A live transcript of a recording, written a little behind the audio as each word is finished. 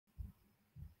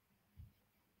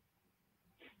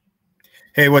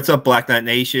Hey, what's up, Black Knight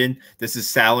Nation? This is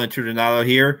Sal Internado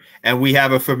here, and we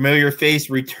have a familiar face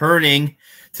returning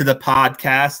to the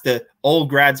podcast. The Old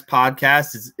Grads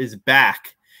podcast is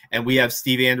back, and we have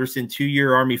Steve Anderson,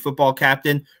 2-year Army football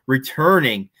captain,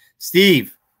 returning.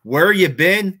 Steve, where you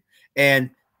been? And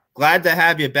glad to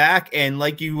have you back. And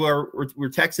like we're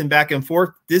texting back and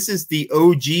forth. This is the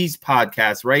OGs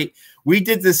podcast, right? We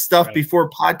did this stuff before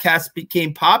podcasts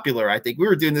became popular. I think we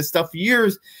were doing this stuff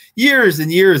years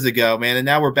and years ago, man. And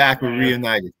now we're back. We're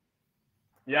reunited.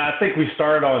 Yeah, I think we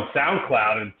started on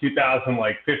SoundCloud in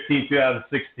 2015,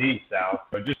 2016, Sal.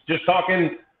 So just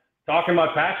talking my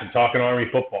passion, talking Army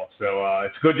football. So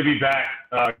it's good to be back.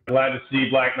 Glad to see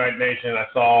Black Knight Nation. I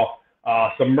saw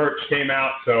some merch came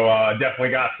out, so definitely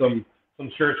got some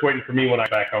shirts waiting for me when I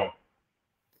get back home.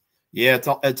 Yeah,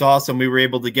 it's awesome. We were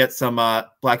able to get some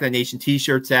Black Knight Nation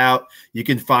T-shirts out. You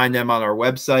can find them on our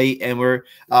website, and we're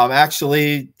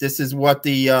actually, this is what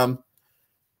the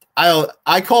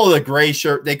I call it a gray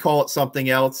shirt. They call it something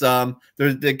else.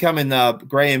 They come in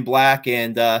gray and black,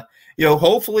 and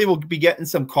hopefully we'll be getting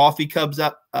some coffee cups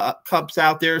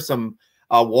out there, some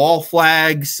wall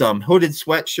flags, some hooded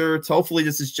sweatshirts. Hopefully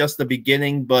this is just the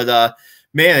beginning, but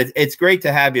man, it's great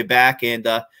to have you back. And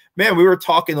man, we were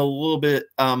talking a little bit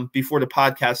before the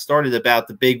podcast started about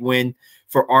the big win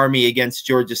for Army against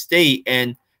Georgia State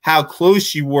and how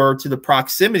close you were to the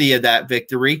proximity of that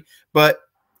victory, but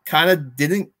kind of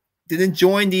didn't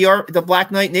join the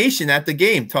Black Knight Nation at the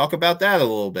game. Talk about that a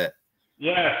little bit.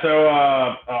 Yeah, so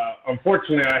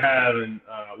unfortunately I have,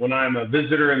 when I'm a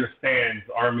visitor in the stands,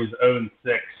 Army's 0-6.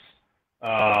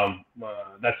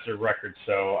 That's their record.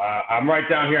 So I'm right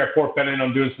down here at Fort Benning.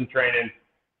 I'm doing some training.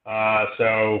 I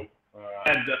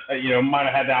might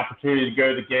have had the opportunity to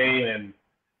go to the game, and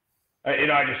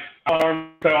I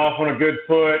fell off on a good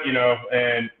foot,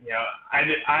 and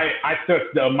I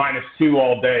took the -2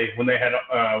 all day when they had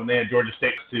Georgia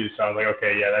State too. So I was like,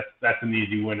 okay, yeah, that's an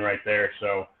easy win right there.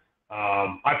 So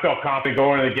I felt confident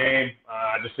going to the game.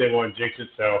 I just didn't want to jinx it.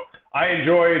 So I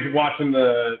enjoyed watching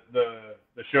the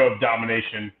show of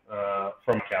domination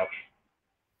from the couch.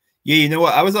 Yeah, you know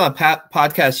what? I was on a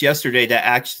podcast yesterday that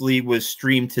actually was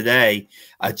streamed today,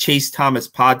 a Chase Thomas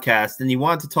podcast, and he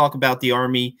wanted to talk about the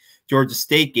Army Georgia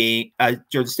State game,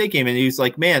 and he was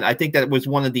like, "Man, I think that was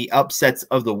one of the upsets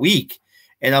of the week."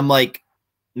 And I'm like,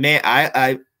 "Man,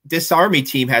 this Army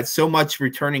team had so much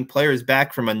returning players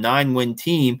back from a 9-win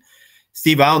team."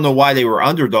 Steve, I don't know why they were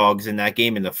underdogs in that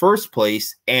game in the first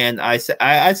place. And I said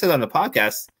on the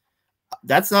podcast,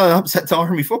 that's not an upset to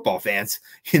Army football fans,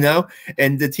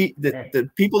 and the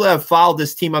people that have followed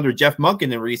this team under Jeff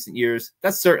Monken in recent years,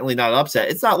 that's certainly not an upset.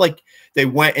 It's not like they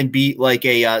went and beat like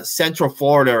a Central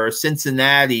Florida or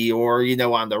Cincinnati or,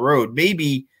 on the road.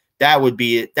 Maybe that would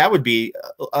be an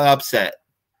upset,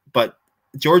 but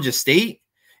Georgia State,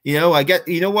 I get,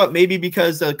 what, maybe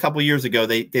because a couple years ago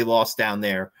they lost down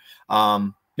there.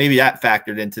 Maybe that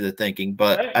factored into the thinking,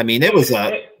 but I mean, it was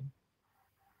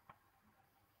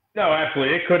no,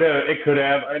 absolutely. It could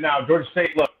have. Now, Georgia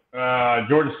State, look,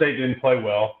 Georgia State didn't play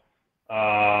well.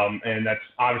 And that's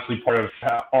obviously part of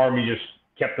how Army just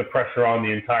kept the pressure on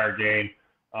the entire game.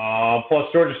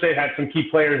 Plus, Georgia State had some key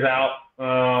players out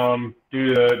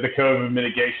due to the COVID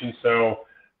mitigation. So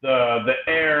the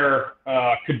air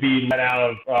could be let out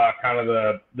of kind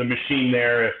of the machine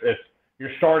there if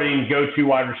you're starting go-to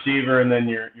wide receiver and then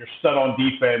you're stud on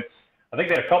defense. I think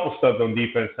they had a couple studs on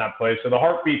defense not play, so the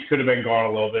heartbeats could have been gone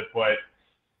a little bit. But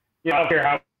I don't care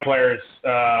how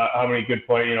many good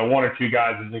players, 1 or 2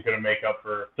 guys isn't going to make up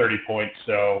for 30 points.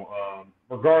 So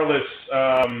regardless,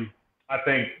 I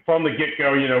think from the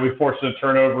get-go, we forced a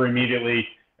turnover immediately,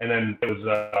 and then it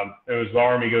was the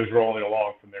Army goes rolling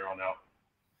along from there on out.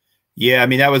 Yeah, I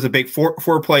mean, that was a big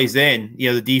four plays in.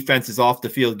 The defense is off the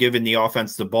field, giving the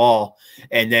offense the ball,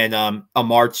 and then a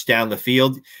march down the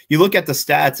field. You look at the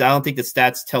stats. I don't think the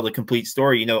stats tell the complete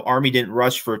story. Army didn't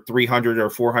rush for 300 or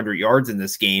 400 yards in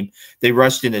this game. They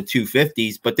rushed in the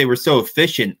 250s, but they were so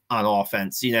efficient on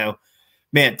offense.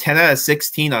 Man, 10 out of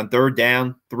 16 on 3rd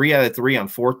down, 3 out of 3 on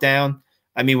 4th down.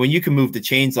 I mean, when you can move the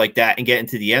chains like that and get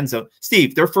into the end zone,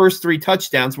 Steve, their first 3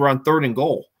 touchdowns were on 3rd and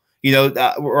goal.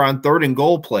 We're on 3rd and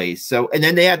goal plays. So, and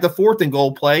then they had the 4th and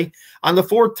goal play on the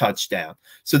 4th touchdown.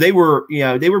 So they were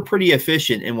pretty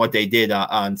efficient in what they did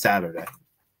on Saturday.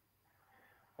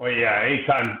 Well, yeah,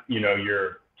 anytime,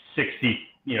 you're 60,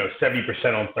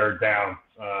 70% on 3rd down,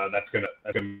 that's gonna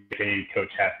make any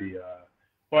coach happy.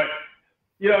 But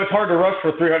it's hard to rush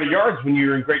for 300 yards when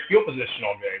you're in great field position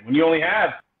all day. When you only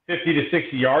have 50 to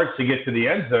 60 yards to get to the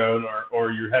end zone,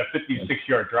 or you have 50 to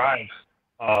 60-yard drives.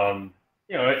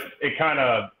 It kind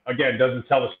of, again, doesn't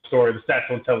tell the story. The stats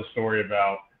don't tell the story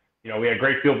about we had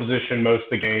great field position most of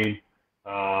the game.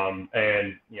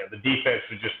 And the defense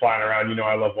was just flying around.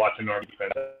 I love watching our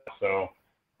defense. So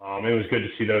it was good to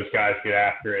see those guys get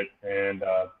after it. And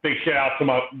big shout out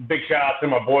to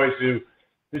my boys who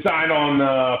signed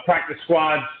on practice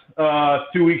squads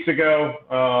 2 weeks ago.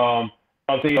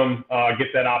 I'll see them get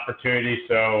that opportunity.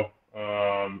 So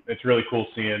it's really cool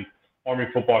seeing Army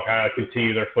football kind of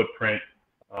continue their footprint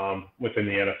within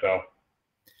the NFL.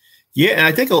 Yeah, and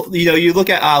I think you look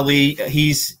at Ali.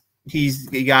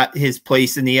 He got his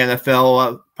place in the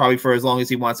NFL probably for as long as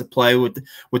he wants to play with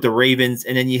the Ravens.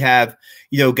 And then you have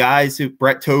guys who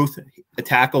Brett Toth, a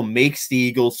tackle, makes the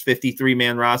Eagles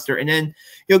 53-man roster. And then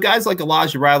guys like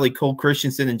Elijah Riley, Cole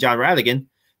Christensen, and John Radigan,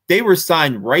 they were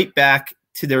signed right back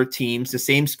to their teams, the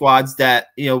same squads that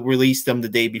released them the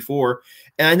day before.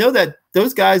 And I know that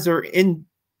those guys are in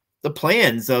the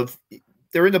plans of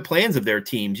their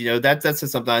teams. That's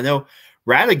just something I know.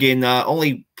 Radigan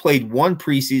only played one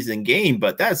preseason game,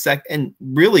 but that's and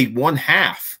really one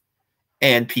half.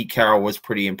 And Pete Carroll was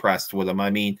pretty impressed with him. I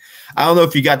mean, I don't know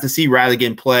if you got to see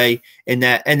Radigan play in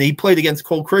that, and he played against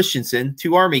Cole Christensen,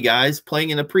 two Army guys playing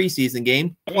in a preseason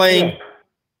game, playing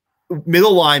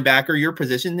middle linebacker, your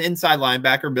position, inside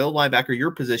linebacker, middle linebacker, your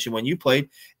position when you played.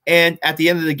 And at the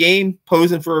end of the game,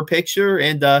 posing for a picture,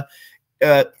 and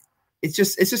it's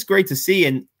just great to see.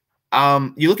 And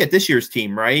you look at this year's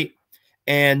team, right?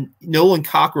 And Nolan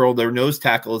Cockrell, their nose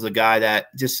tackle, is a guy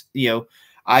that just,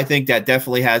 I think that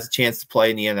definitely has a chance to play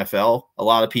in the NFL. A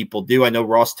lot of people do. I know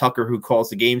Ross Tucker, who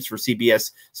calls the games for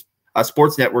CBS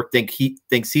Sports Network, thinks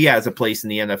he has a place in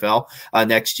the NFL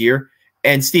next year.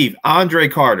 And Steve, Andre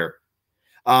Carter,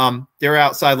 their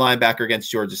outside linebacker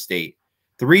against Georgia State,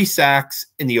 3 sacks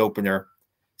in the opener,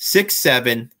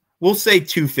 6'7", we'll say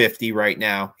 250 right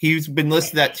now. He's been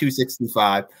listed at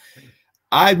 265.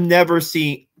 I've never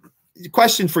seen.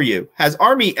 Question for you: has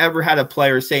Army ever had a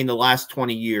player say in the last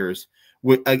 20 years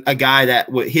with a guy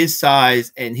that with his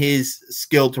size and his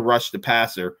skill to rush the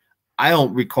passer? I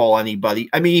don't recall anybody.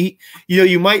 I mean,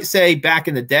 you might say back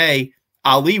in the day,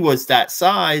 Ali was that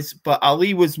size, but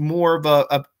Ali was more of a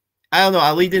I don't know.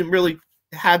 Ali didn't really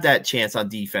have that chance on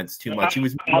defense too much. He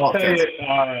was. I'll tell you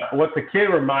what the kid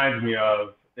reminds me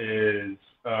of is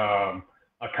a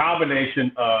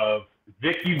combination of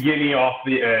Vic Ugini off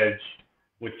the edge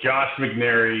with Josh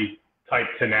McNary type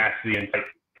tenacity and type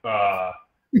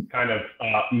kind of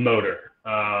motor.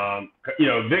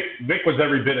 Vic was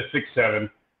every bit of 6'7".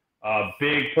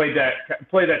 Big, played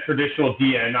that traditional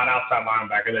DN, not outside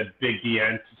linebacker, that big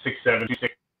DN, 6'7",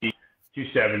 260,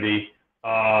 270.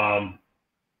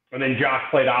 And then Josh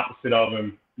played opposite of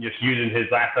him, just using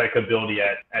his athletic ability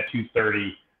at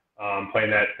 230,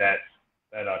 playing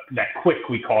that quick,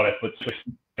 we called it, but switched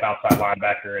outside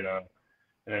linebacker in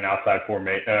an outside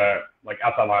formation, like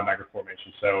outside linebacker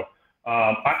formation. So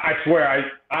I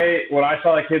swear, when I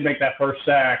saw that kid make that first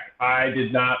sack, I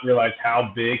did not realize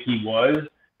how big he was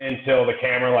until the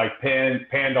camera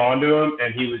panned onto him,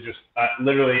 and he was just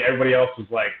literally everybody else was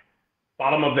like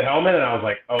bottom of the helmet, and I was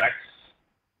like, oh,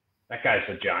 that guy's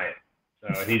a giant.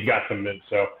 So he's got some moves.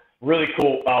 So really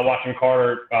cool watching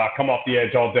Carter come off the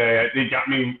edge all day. It got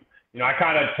me. I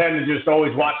kind of tend to just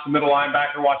always watch the middle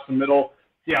linebacker, watch the middle,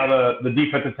 see how the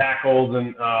defensive tackles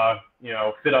and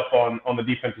fit up on the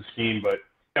defensive scheme. But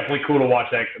definitely cool to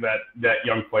watch that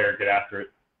young player get after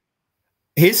it.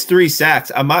 His 3 sacks,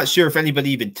 I'm not sure if anybody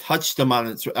even touched him on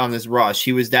his rush.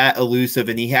 He was that elusive,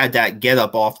 and he had that get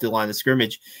up off the line of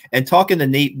scrimmage. And talking to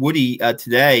Nate Woody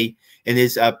today in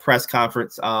his press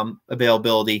conference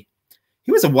availability,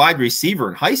 he was a wide receiver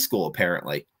in high school,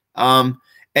 apparently. And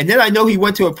then I know he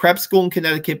went to a prep school in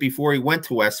Connecticut before he went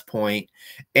to West Point,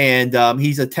 and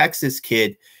he's a Texas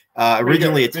kid,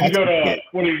 originally a Texas kid.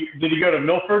 Did he go to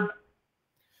Milford?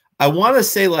 I want to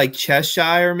say like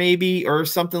Cheshire maybe or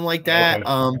something like that.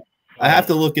 Okay. I have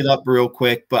to look it up real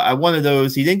quick, but one of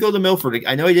those. He didn't go to Milford.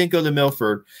 I know he didn't go to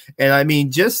Milford, and I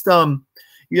mean just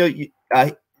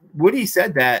Woody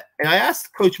said that, and I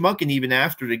asked Coach Monken even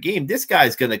after the game. This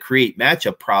guy's going to create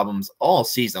matchup problems all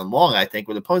season long, I think,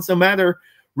 with opponents, no matter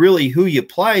really who you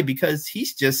play, because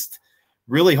he's just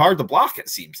really hard to block, it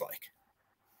seems like.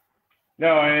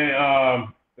 No, and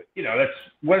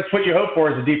that's what you hope for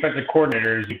as a defensive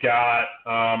coordinator. Is you got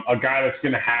a guy that's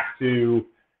going to have to,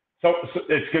 so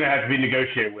it's going to have to be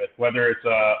negotiated with, whether it's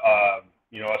a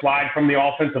slide from the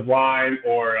offensive line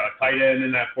or a tight end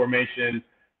in that formation,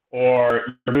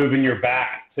 or you're moving your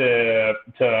back to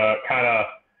kind of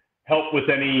help with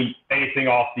anything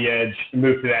off the edge,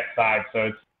 move to that side. So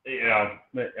it's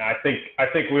I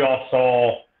think we all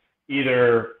saw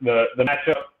either the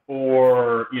matchup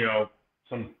or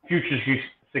some future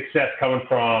success coming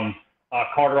from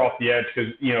Carter off the edge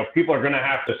because, people are going to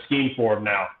have to scheme for him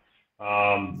now.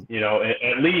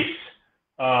 At least,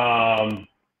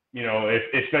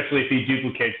 especially if he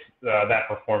duplicates that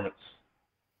performance.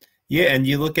 Yeah, and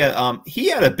you look at he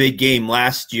had a big game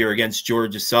last year against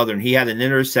Georgia Southern. He had an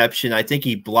interception. I think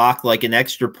he blocked like an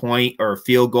extra point or a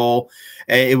field goal.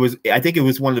 I think it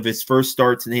was one of his first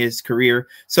starts in his career.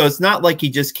 So it's not like he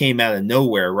just came out of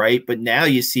nowhere, right? But now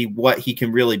you see what he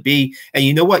can really be. And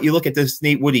you know what? You look at this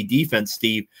Nate Woody defense,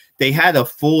 Steve. They had a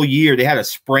full year. They had a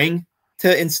spring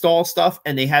to install stuff,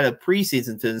 and they had a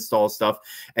preseason to install stuff.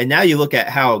 And now you look at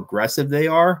how aggressive they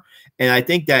are. And I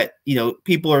think that,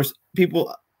 people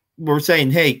we're saying,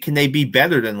 hey, can they be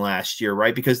better than last year,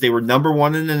 right? Because they were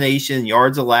 #1 in the nation in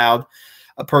yards allowed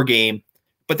per game,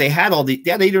 but they had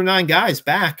 8 or 9 guys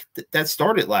back that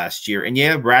started last year. And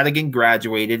yeah, Radigan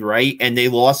graduated, right? And they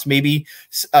lost maybe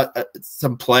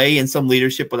some play and some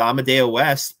leadership with Amadeo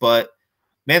West, but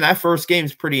man, that first game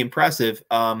is pretty impressive.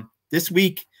 This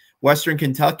week, Western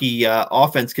Kentucky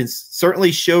offense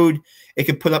certainly showed it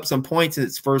could put up some points in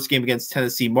its first game against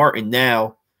Tennessee Martin.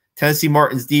 Now, Tennessee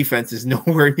Martin's defense is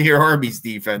nowhere near Army's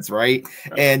defense, right?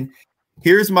 And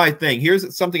here's my thing.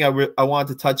 Here's something I wanted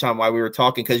to touch on while we were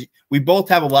talking, because we both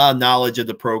have a lot of knowledge of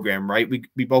the program, right?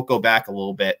 We both go back a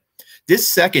little bit. This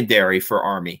secondary for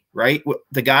Army, right?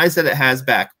 The guys that it has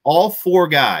back, all 4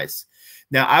 guys.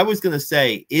 Now, I was going to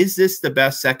say, is this the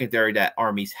best secondary that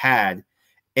Army's had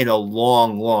in a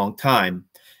long, long time?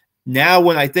 Now,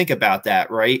 when I think about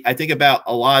that, right, I think about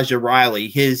Elijah Riley,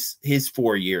 his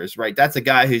 4 years, right? That's a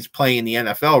guy who's playing in the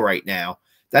NFL right now.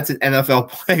 That's an NFL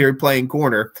player playing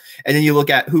corner. And then you look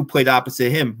at who played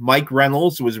opposite him. Mike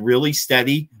Reynolds was really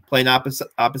steady playing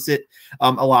opposite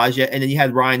Elijah. And then you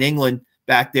had Ryan England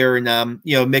back there in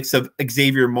mix of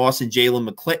Xavier Moss and Jalen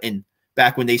McClinton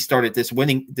back when they started these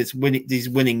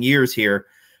winning years here.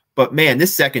 But man,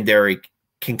 this secondary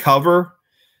can cover.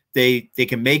 They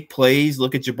can make plays.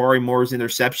 Look at Jabari Moore's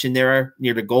interception there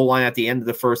near the goal line at the end of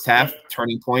the first half,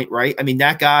 turning point, right? I mean,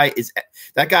 that guy's,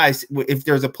 if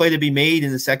there's a play to be made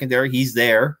in the secondary, he's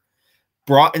there.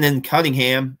 Broughton and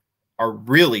Cunningham are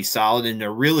really solid, and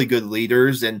they're really good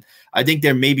leaders. And I think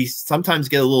they're maybe sometimes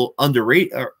get a little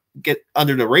underrated or get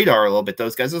under the radar a little bit.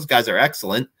 Those guys are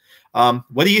excellent.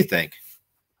 What do you think?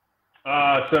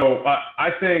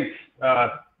 I think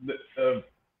the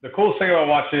coolest thing about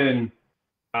watching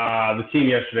the team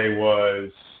yesterday was,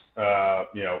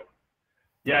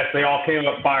 yes, they all came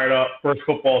up fired up. First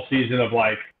football season of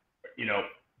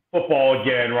football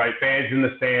again, right? Fans in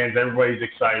the stands, everybody's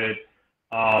excited.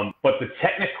 But the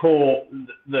technical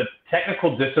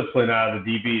discipline out of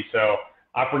the DB. So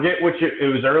I forget it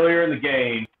was earlier in the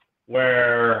game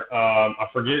where I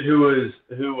forget who was,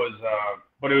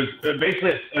 but it was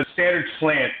basically a standard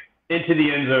slant into the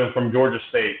end zone from Georgia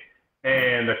State,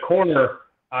 and the corner,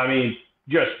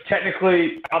 just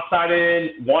technically outside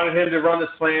in, wanted him to run the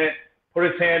slant, put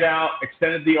his hand out,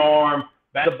 extended the arm,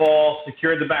 batted the ball,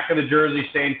 secured the back of the jersey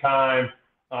same time,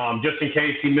 just in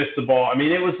case he missed the ball.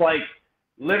 It was like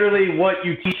literally what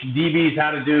you teach DBs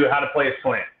how to do, how to play a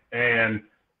slant. And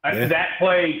that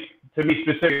play, to me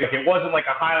specific, it wasn't like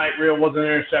a highlight reel, wasn't an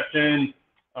interception,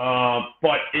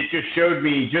 but it just showed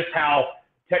me just how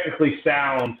technically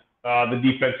sound the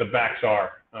defensive backs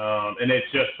are. And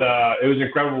it's just, it was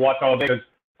incredible to watch all day because,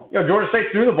 Georgia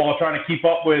State threw the ball trying to keep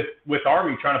up with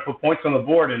Army, trying to put points on the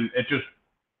board. And it just,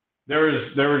 there was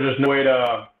just no way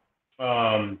to,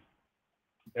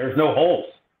 there was no holes.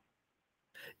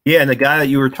 Yeah, and the guy that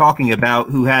you were talking about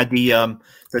who had the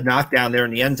knockdown there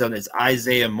in the end zone is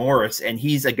Isaiah Morris, and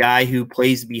he's a guy who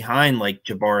plays behind like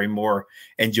Jabari Moore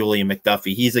and Julian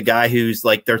McDuffie. He's a guy who's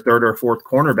like their 3rd or 4th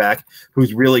cornerback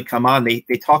who's really come on. They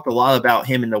talked a lot about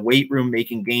him in the weight room,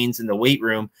 making gains in the weight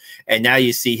room, and now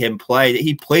you see him play.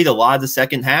 He played a lot of the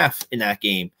second half in that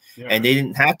game. Yeah. And they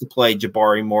didn't have to play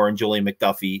Jabari Moore and Julian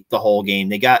McDuffie the whole game.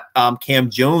 They got Cam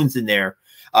Jones in there.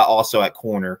 Also at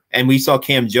corner. And we saw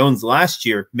Cam Jones last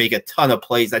year make a ton of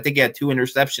plays. I think he had 2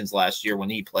 interceptions last year when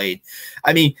he played.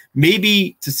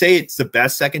 Maybe to say it's the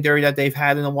best secondary that they've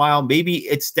had in a while, maybe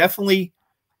it's definitely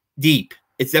deep.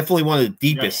 It's definitely one of the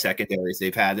deepest secondaries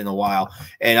they've had in a while.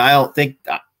 And I don't think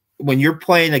when you're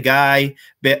playing a guy,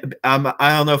 I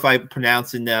don't know if I'm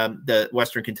pronouncing the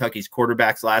Western Kentucky's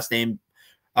quarterback's last name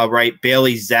right,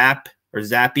 Bailey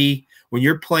Zappi. When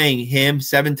you're playing him,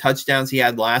 7 touchdowns he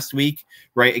had last week,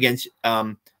 right, against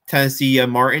Tennessee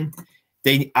Martin,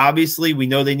 we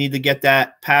know they need to get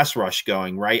that pass rush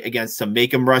going, right, against some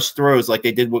make 'em rush throws like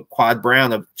they did with Quad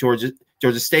Brown of Georgia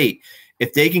State.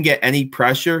 If they can get any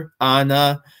pressure on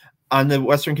the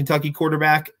Western Kentucky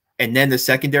quarterback And then the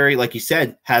secondary, like you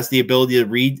said, has the ability to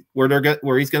read where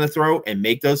he's going to throw and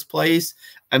make those plays.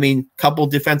 I mean, couple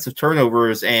defensive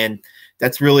turnovers, and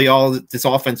that's really all that this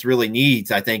offense really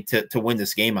needs, I think, to win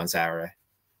this game on Saturday.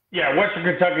 Yeah, Western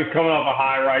Kentucky's coming off a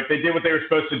high, right? They did what they were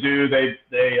supposed to do. They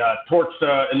torched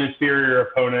an inferior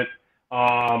opponent.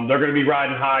 They're going to be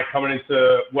riding high coming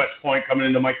into West Point, coming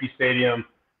into Michie Stadium.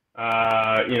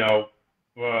 I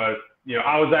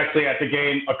was actually at the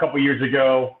game a couple years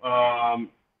ago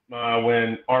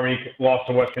when Army lost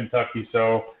to West Kentucky.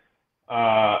 So,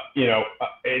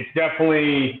 it's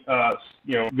definitely,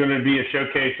 going to be a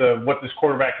showcase of what this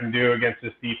quarterback can do against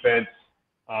this defense.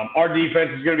 Our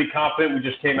defense is going to be confident. We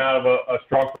just came out of a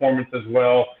strong performance as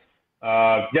well.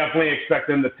 Definitely expect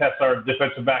them to test our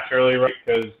defensive backs early, right?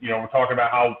 Because, we're talking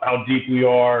about how deep we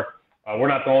are. We're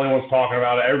not the only ones talking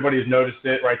about it. Everybody's noticed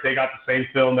it, right? They got the same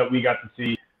film that we got to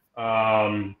see.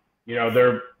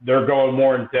 They're going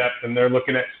more in depth and they're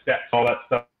looking at steps, all that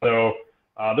stuff. So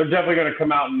they're definitely going to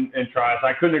come out and try us.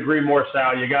 I couldn't agree more,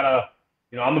 Sal. You gotta,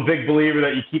 I'm a big believer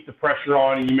that you keep the pressure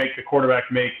on and you make the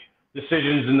quarterback make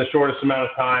decisions in the shortest amount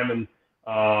of time. And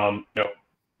the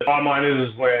bottom line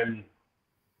is when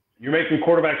you're making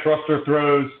quarterbacks rush their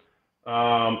throws,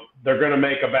 they're going to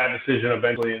make a bad decision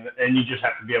eventually, and you just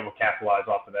have to be able to capitalize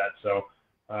off of that. So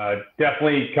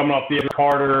definitely coming off the edge of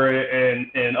Carter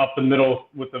and up the middle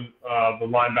with the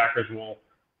linebackers will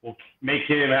make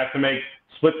him have to make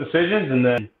split decisions, and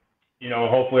then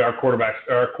hopefully our quarterbacks,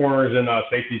 our corners and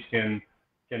safeties can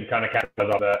kind of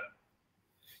capitalize on that.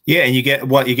 Yeah, and you get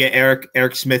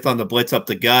Eric Smith on the blitz up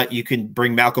the gut. You can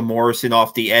bring Malcolm Morrison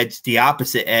off the edge, the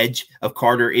opposite edge of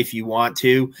Carter if you want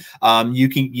to. You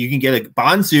can get a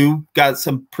Bonzu got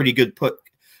some pretty good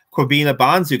Kwabena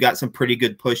Bonzu got some pretty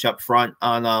good push up front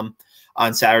on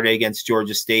Saturday against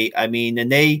Georgia State. I mean,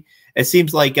 and it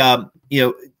seems like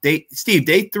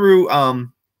they threw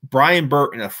Brian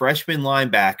Burton, a freshman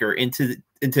linebacker,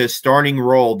 into a starting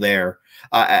role there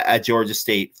at Georgia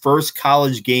State. First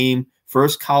college game.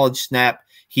 First college snap,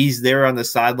 he's there on the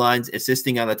sidelines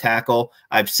assisting on the tackle.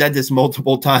 I've said this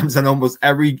multiple times on almost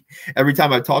every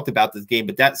time I've talked about this game,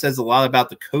 but that says a lot about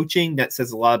the coaching. That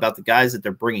says a lot about the guys that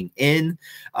they're bringing in,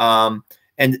 and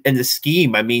the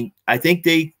scheme. I mean, I think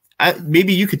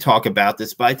maybe you could talk about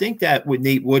this, but I think that with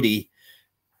Nate Woody,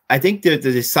 I think that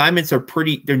the assignments are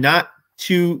they're not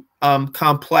too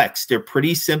complex. They're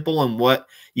pretty simple in what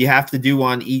you have to do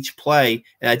on each play,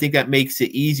 and I think that makes it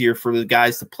easier for the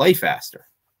guys to play faster.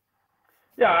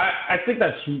 Yeah, I think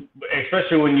that's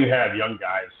especially when you have young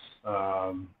guys.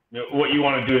 What you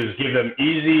want to do is give them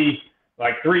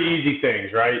three easy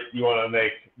things, right? You want to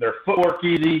make their footwork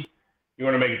easy, you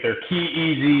want to make their key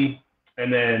easy,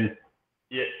 and then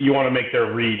you want to make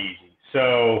their read easy.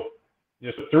 So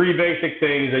just three basic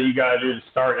things that you got to do to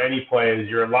start any play is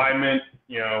your alignment,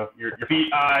 your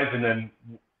feet, eyes, and then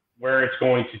where it's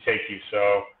going to take you.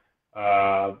 So,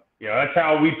 that's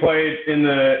how we played in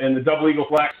the double eagle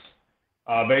flex.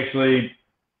 Basically,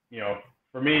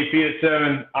 for me, feet at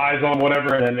 7, eyes on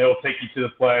whatever, and then it'll take you to the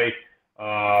play.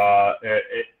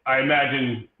 I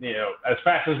imagine, as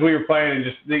fast as we were playing, and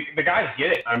just the guys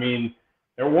get it. I mean,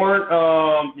 there weren't,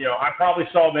 I probably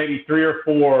saw maybe 3 or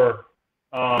 4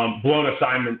 blown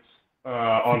assignments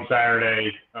on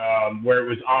Saturday where it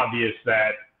was obvious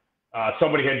that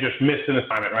somebody had just missed an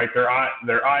assignment, right? Their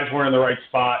eyes weren't in the right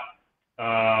spot,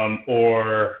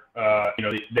 or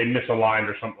they misaligned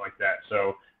or something like that.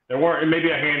 So there weren't, maybe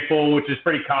a handful, which is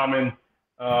pretty common,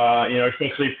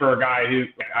 especially for a guy who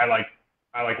I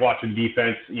like watching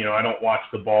defense. I don't watch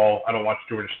the ball. I don't watch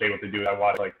Georgia State what they do. I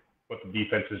watch what the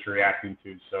defense is reacting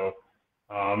to. So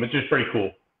it's just pretty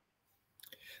cool.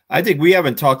 I think we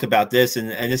haven't talked about this, and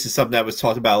this is something that was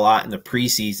talked about a lot in the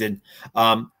preseason.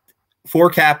 4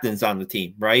 captains on the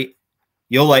team, right?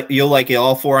 You'll like it,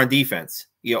 all 4 on defense.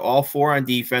 All 4 on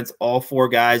defense. All 4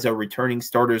 guys are returning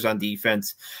starters on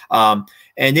defense. And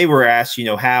they were asked,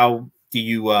 how do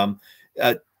you,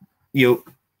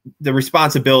 the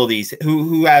responsibilities,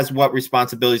 who has what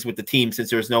responsibilities with the team since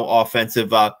there's no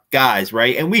offensive guys,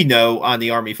 right? And we know on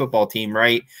the Army football team,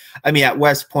 right? I mean, at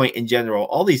West Point in general,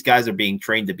 all these guys are being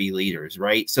trained to be leaders,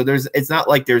 right? So it's not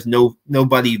like there's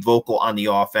nobody vocal on the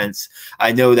offense.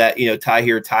 I know that,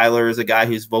 Tahir Tyler is a guy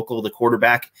who's vocal, the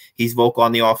quarterback. He's vocal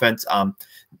on the offense.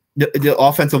 The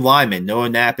offensive linemen, Noah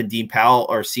Knapp and Dean Powell,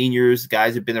 are seniors,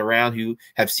 guys have been around who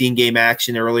have seen game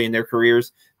action early in their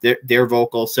careers. They're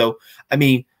vocal. So, I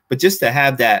mean, but just to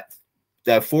have that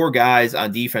 4 guys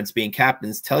on defense being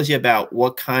captains tells you about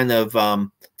what kind of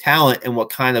talent and what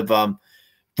kind of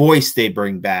voice they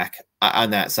bring back on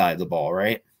that side of the ball,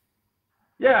 right?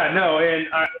 Yeah, no, and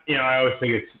I always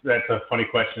think that's a funny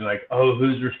question. Like, oh,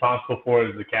 who's responsible for it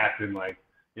as the captain? Like,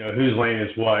 whose lane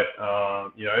is what? It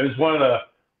was one of the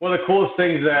coolest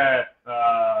things that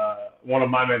one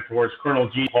of my mentors, Colonel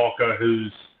Gene Polka,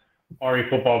 who's Army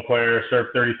football player, served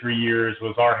 33 years,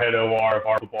 was our head OR of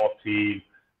our football team.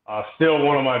 Still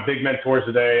one of my big mentors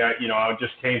today. I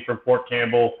just came from Fort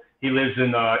Campbell. He lives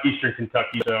in Eastern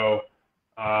Kentucky, so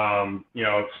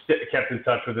kept in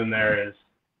touch with him there. Is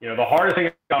the hardest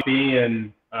thing about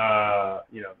being a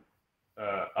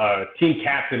team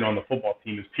captain on the football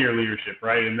team is peer leadership,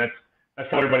 right? And that's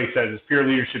what everybody says. Is peer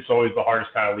leadership's always the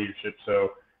hardest kind of leadership.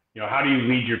 So how do you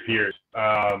lead your peers?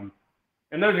 And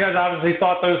those guys obviously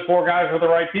thought those four guys were the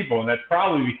right people, and that's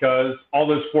probably because all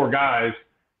those four guys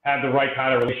have the right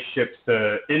kind of relationships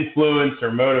to influence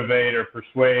or motivate or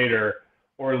persuade or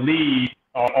lead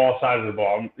on all sides of the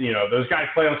ball. Those guys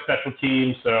play on special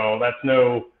teams, so that's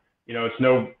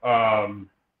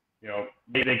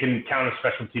they can count as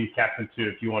special team captain too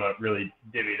if you want to really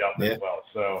divvy it up as well.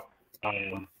 So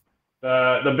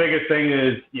the biggest thing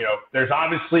is, there's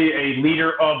obviously a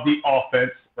leader of the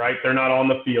offense, right? They're not on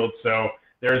the field, so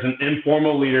there's an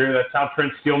informal leader. That's how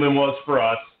Trent Steelman was for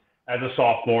us as a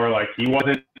sophomore. Like, he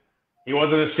wasn't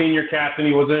a senior captain,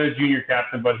 he wasn't a junior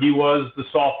captain, but he was the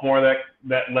sophomore that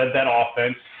led that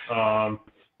offense. I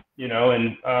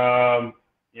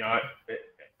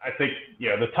think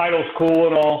the title's cool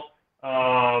and all.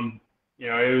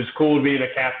 It was cool to be the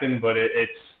captain, but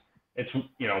it's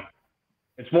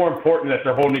more important that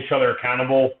they're holding each other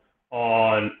accountable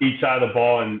on each side of the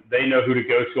ball, and they know who to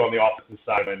go to on the offensive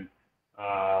side, and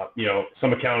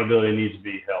some accountability needs to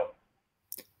be held.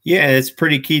 Yeah, it's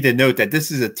pretty key to note that this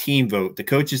is a team vote. The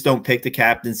coaches don't pick the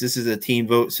captains. This is a team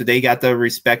vote, so they got the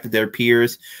respect of their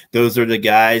peers. Those are the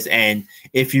guys. And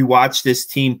if you watch this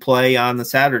team play on the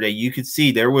Saturday, you could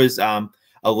see there was a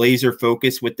laser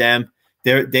focus with them.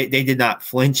 They did not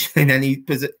flinch in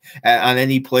on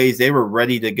any plays. They were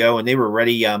ready to go, and they were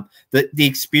ready. The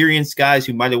experienced guys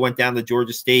who might have went down to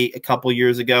Georgia State a couple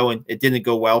years ago and it didn't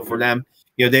go well for them,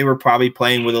 they were probably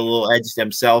playing with a little edge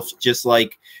themselves, just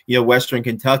like Western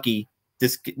Kentucky.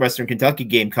 This Western Kentucky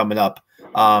game coming up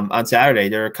on Saturday.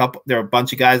 There are a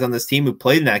bunch of guys on this team who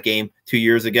played in that game 2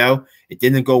 years ago. It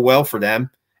didn't go well for them,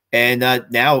 and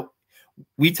now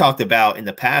we talked about in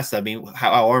the past. I mean,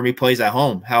 how Army plays at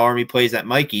home, how Army plays at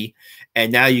Mikey,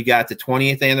 and now you got the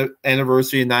 20th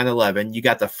anniversary of 9/11. You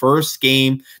got the first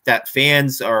game that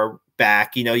fans are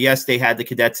back. Yes, they had the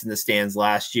cadets in the stands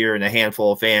last year and a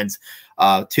handful of fans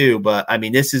too, but I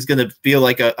mean, this is going to feel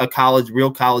like a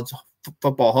real college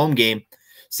football home game.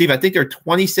 Steve, I think they're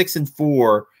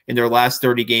 26-4 in their last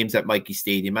 30 games at Mikey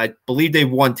Stadium. I believe they've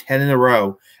won 10 in a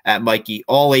row at Mikey,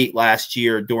 all 8 last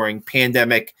year during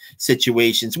pandemic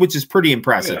situations, which is pretty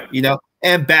impressive,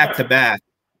 and back-to-back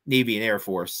Navy and Air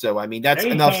Force. So, I mean, that's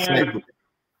enough.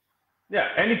 Yeah,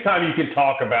 anytime you can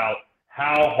talk about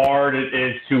how hard it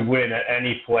is to win at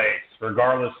any place,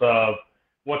 regardless of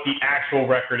what the actual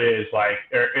record is, like,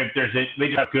 or if they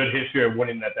just have good history of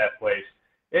winning at that place,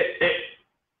 it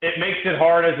makes it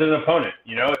hard as an opponent.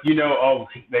 If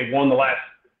they won the last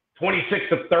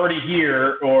 26 of 30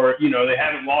 here, or they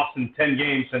haven't lost in 10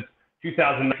 games since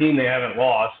 2019, they haven't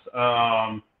lost.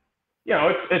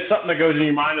 It's something that goes in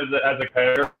your mind as a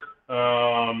competitor.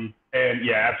 And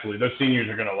yeah, absolutely, those seniors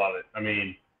are going to love it. I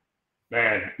mean,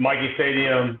 man, Mikey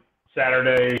Stadium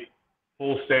Saturday,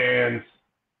 full stands.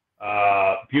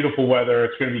 Beautiful weather.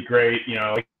 It's going to be great.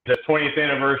 The 20th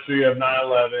anniversary of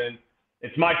 9/11.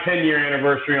 It's my 10-year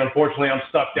anniversary. Unfortunately, I'm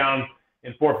stuck down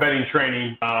in Fort Benning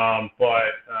training,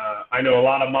 but I know a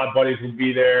lot of my buddies will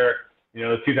be there.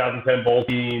 The 2010 bowl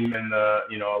team and a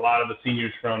lot of the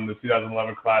seniors from the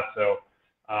 2011 class. So,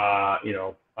 I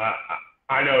know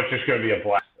it's just going to be a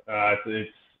blast.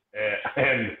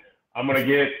 And I'm going to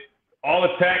get all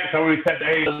the texts. I'm going to text,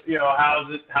 hey,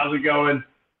 how's it going?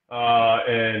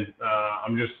 I'm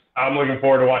looking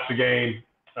forward to watch the game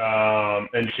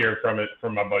and hear from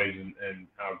my buddies and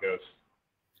how it goes.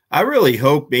 I really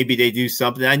hope maybe they do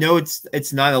something. I know it's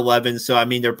 9/11, so I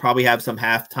mean they'll probably have some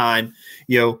halftime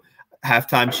show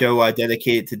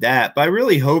dedicated to that. But I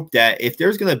really hope that if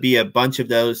there's going to be a bunch of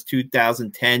those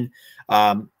 2010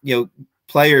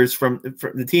 players from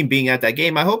the team being at that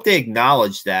game, I hope they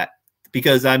acknowledge that.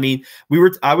 Because I mean,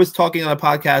 I was talking on a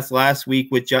podcast last week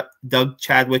with Doug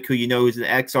Chadwick, who is an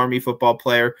ex-Army football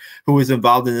player who was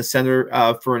involved in the Center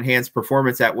for Enhanced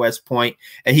Performance at West Point,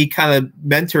 and he kind of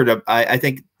mentored, I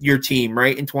think, your team,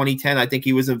 right, in 2010. I think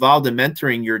he was involved in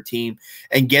mentoring your team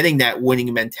and getting that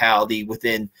winning mentality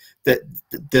within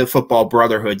the football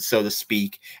brotherhood, so to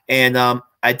speak. And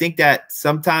I think that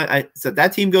sometimes so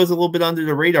that team goes a little bit under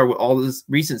the radar with all this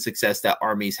recent success that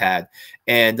Army's had,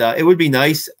 and it would be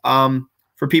nice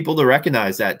for people to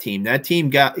recognize that team. That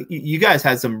team you guys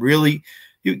had some really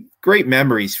great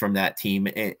memories from that team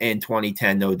in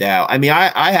 2010, no doubt. I mean,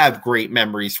 I have great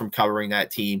memories from covering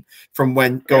that team from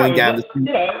when going down to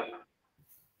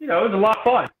it was a lot of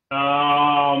fun.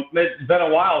 It's been a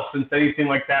while since anything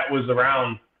like that was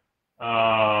around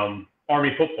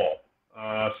Army football,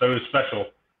 so it was special.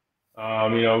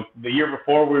 The year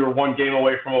before we were one game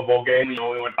away from a bowl game. We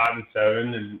went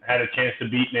 5-7 and had a chance to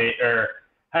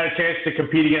had a chance to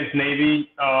compete against Navy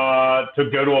to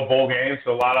go to a bowl game.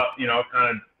 So a lot of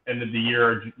kind of ended the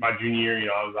year, my junior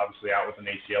year. I was obviously out with an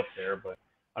ACL tear, but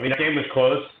I mean that game was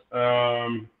close.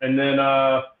 And then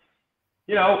the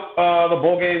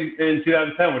bowl game in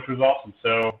 2010, which was awesome.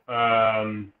 So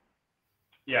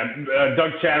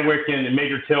Doug Chadwick and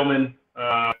Major Tillman,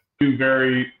 two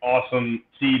very awesome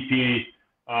CEP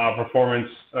performance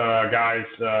guys,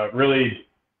 really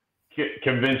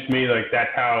convinced me like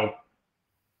that's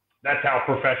how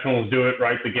professionals do it,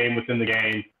 right? The game within the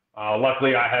game.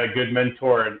 Luckily, I had a good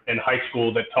mentor in high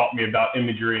school that taught me about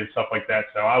imagery and stuff like that.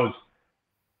 So I was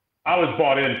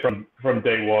bought in from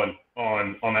day one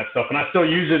on that stuff, and I still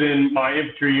use it in my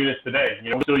infantry units today.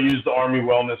 We still use the Army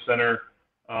Wellness Center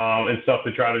and stuff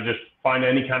to try to just find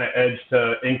any kind of edge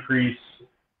to increase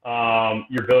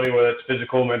your ability, whether it's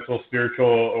physical, mental, spiritual,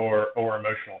 or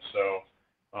emotional. So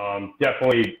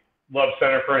definitely love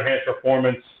Center for Enhanced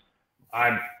Performance.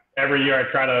 Every year I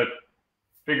try to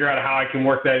figure out how I can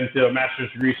work that into a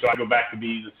master's degree so I go back to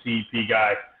be the CEP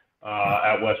guy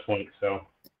at West Point. So.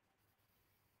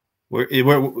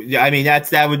 I mean,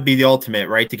 that would be the ultimate,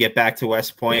 right? To get back to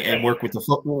West Point and work with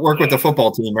the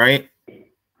football team, right?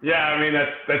 Yeah, I mean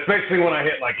that's basically when I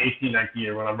hit like 18, 19,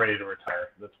 or when I'm ready to retire.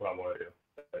 That's what I want to do.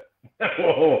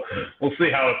 We'll see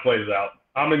how it plays out.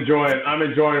 I'm enjoying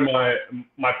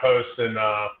my posts and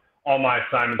all my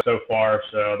assignments so far.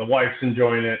 So the wife's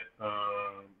enjoying it.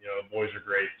 The boys are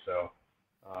great. So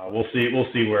we'll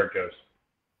see where it goes.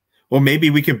 Well, maybe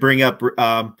we could bring up.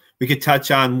 We could touch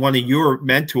on one of your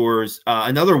mentors,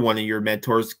 another one of your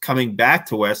mentors coming back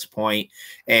to West Point,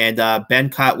 and Ben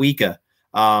Kotwica,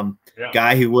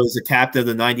 guy who was the captain of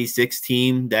the '96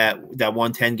 team that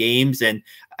won 10 games, and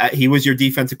he was your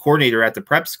defensive coordinator at the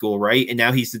prep school, right? And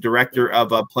now he's the director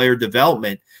of player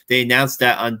development. They announced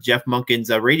that on Jeff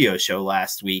Monken's radio show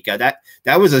last week. That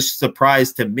was a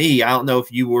surprise to me. I don't know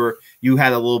if you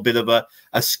had a little bit of a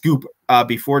scoop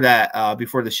before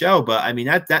the show, but I mean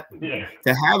to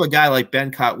have a guy like Ben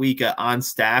Kotwica on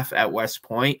staff at West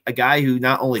Point, a guy who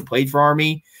not only played for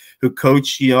Army, who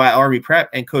coached at Army Prep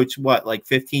and coached like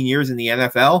 15 years in the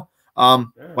NFL.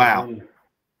 Wow.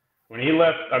 When he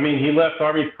left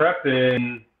Army Prep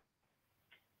in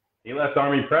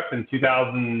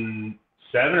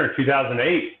 2007 or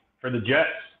 2008 for the Jets.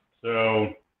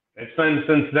 So it's been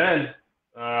since then.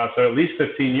 So at least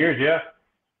 15 years, yeah.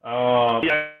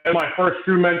 My first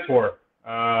true mentor.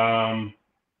 A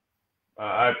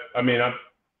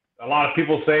lot of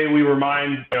people say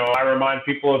I remind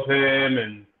people of him,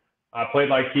 and I played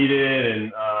like he did,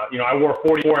 and I wore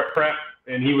 44 at prep,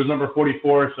 and he was number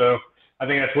 44, so I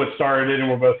think that's what started it, and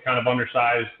we're both kind of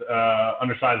undersized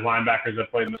linebackers that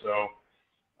played. So,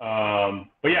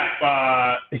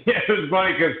 it was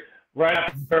funny because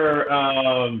right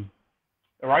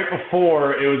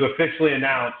before it was officially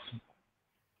announced,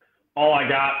 all I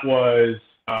got was,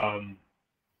 I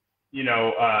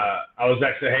was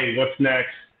actually, hey, what's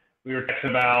next? We were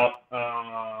texting about,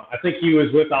 I think he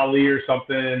was with Ali or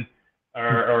something,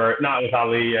 or not with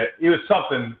Ali. He was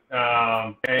something,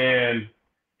 and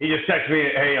he just texted me,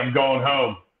 hey, I'm going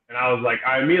home. And I was like,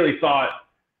 I immediately thought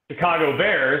Chicago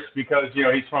Bears because,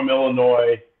 he's from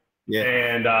Illinois,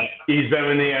 and he's been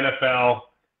in the NFL,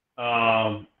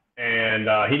 and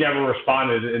he never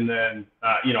responded. And then,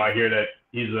 I hear that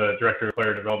he's a director of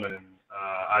player development, and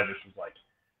I just was like,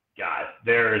 God,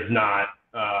 there is not,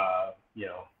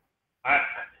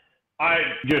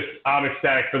 I'm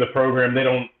ecstatic for the program. They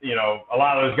don't, a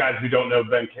lot of those guys who don't know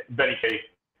Benny K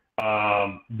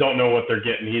don't know what they're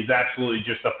getting. He's absolutely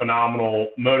just a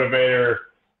phenomenal motivator,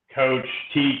 coach,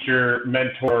 teacher,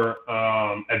 mentor,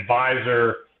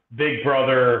 advisor, big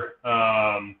brother.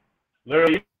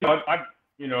 Literally,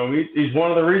 he's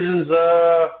one of the reasons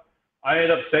I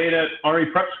ended up staying at Army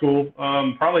Prep School.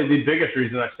 Probably the biggest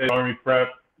reason I stayed at Army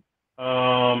Prep,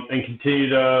 and continue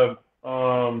to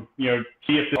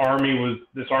see if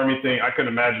this Army thing. I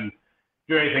couldn't imagine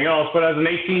doing anything else. But as an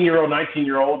 18-year-old,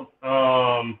 19-year-old,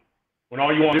 when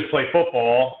all you want to do is play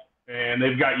football, and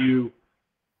they've got you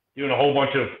doing a whole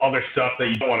bunch of other stuff that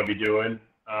you don't want to be doing,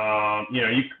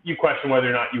 You question whether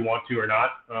or not you want to or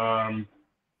not.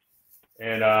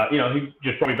 He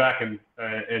just brought me back and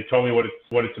told me what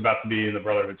it's about to be in the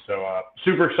Brotherhood. So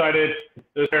super excited.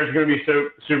 The players are going to be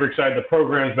super excited. The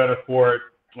program's better for it.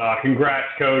 Congrats,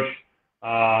 Coach,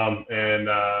 and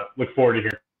look forward to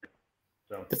hearing.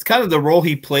 So it's kind of the role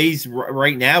he plays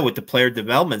right now with the player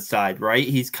development side, right?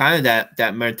 He's kind of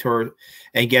that mentor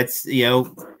and gets the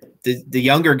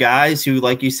younger guys who,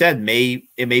 like you said,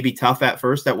 it may be tough at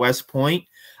first at West Point.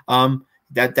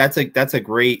 That's a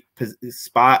great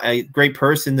spot, a great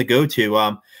person to go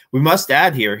to. We must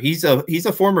add here, he's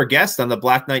a former guest on the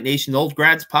Black Knight Nation Old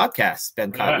Grads podcast,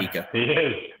 Ben Kotwica. He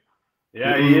is.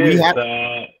 Yeah, he is.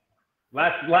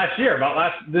 Last year,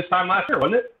 this time last year,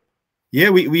 wasn't it? Yeah,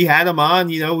 we had him on.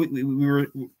 We were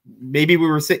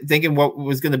thinking what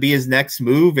was going to be his next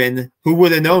move, and who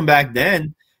would have known back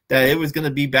then that it was going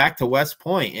to be back to West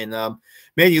Point. And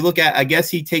man, you look at, I guess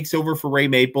he takes over for Ray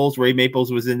Maples. Ray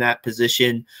Maples was in that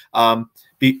position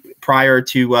prior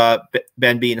to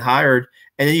Ben being hired.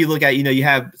 And then you look at, now you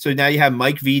have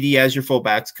Mike Vitti as your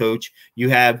fullbacks coach. You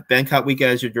have Ben Kotwica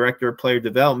as your director of player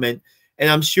development. And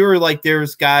I'm sure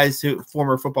there's guys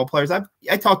former football players. I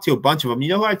talked to a bunch of them. You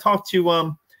know who I talked to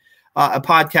a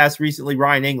podcast recently,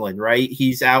 Ryan England, right?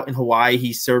 He's out in Hawaii.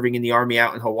 He's serving in the Army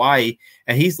out in Hawaii.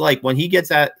 And he's like, when he gets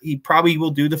out, he probably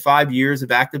will do the 5 years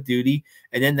of active duty.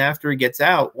 And then after he gets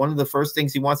out, one of the first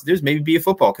things he wants to do is maybe be a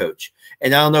football coach.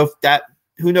 And I don't know if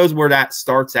who knows where that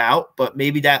starts out, but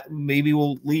maybe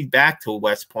will lead back to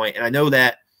West Point. And I know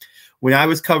that when I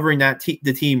was covering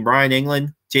the team, Ryan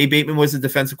England, Jay Bateman was the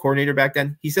defensive coordinator back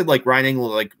then. He said Ryan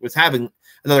England was having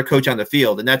another coach on the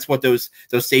field, and that's what those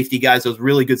safety guys, those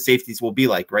really good safeties, will be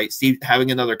like, right? Steve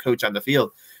having another coach on the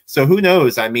field. So who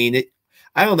knows? I mean,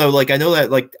 I don't know. I know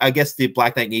that I guess the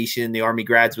Black Knight Nation, the Army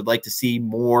grads would like to see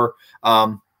more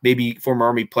maybe former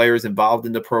Army players involved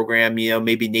in the program.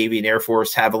 Maybe Navy and Air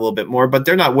Force have a little bit more, but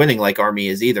they're not winning like Army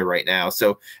is either right now.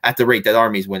 So at the rate that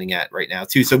Army's winning at right now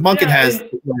too. So Monken has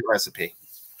the recipe.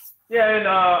 Yeah, and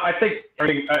I think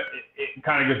it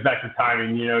kind of goes back to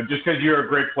timing. Just because you're a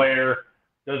great player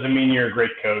doesn't mean you're a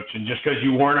great coach, and just because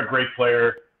you weren't a great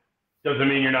player doesn't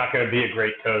mean you're not going to be a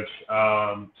great coach.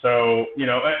 And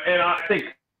I think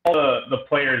all the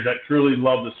players that truly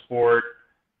love the sport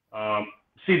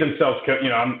see themselves.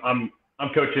 I'm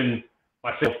coaching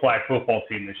my single flag football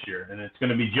team this year, and it's going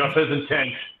to be just as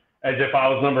intense as if I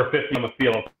was number 50 on the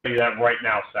field. I'll tell you that right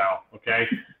now, Sal. Okay,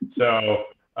 so.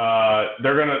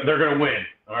 They're gonna win,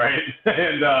 all right.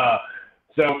 And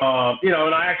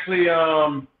and I actually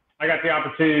I got the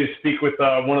opportunity to speak with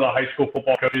one of the high school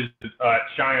football coaches at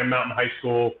Cheyenne Mountain High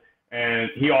School, and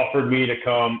he offered me to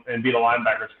come and be the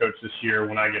linebackers coach this year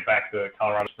when I get back to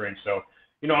Colorado Springs. So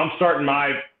I'm starting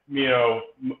my to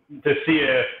see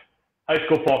if high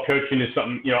school football coaching is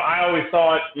something. I always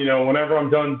thought whenever I'm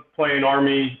done playing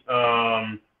Army,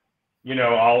 I'll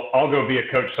go be a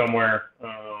coach somewhere.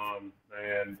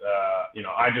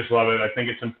 I just love it. I think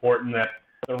it's important that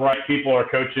the right people are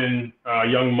coaching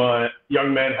young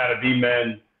men how to be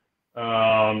men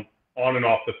on and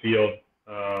off the field.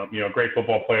 Great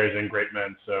football players and great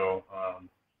men. So,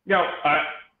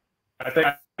 I think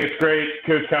it's great.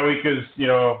 Coach Kotwica's,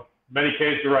 many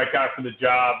cases the right guy for the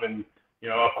job. And,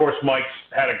 of course, Mike's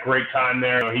had a great time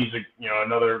there. He's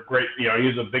another great,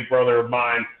 he's a big brother of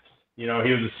mine. He was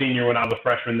a senior when I was a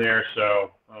freshman there.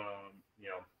 So,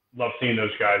 love seeing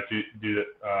those guys be a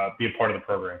part of the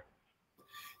program.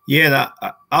 Yeah,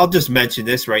 I'll just mention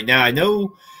this right now.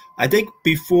 I think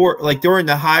before, during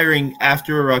the hiring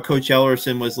after Coach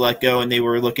Ellerson was let go and they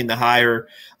were looking to hire,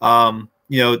 the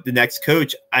next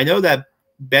coach, I know that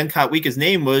Ben Kotwica's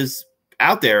name was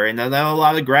out there, and I know a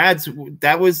lot of grads,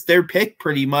 that was their pick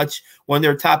pretty much, one of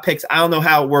their top picks. I don't know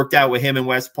how it worked out with him in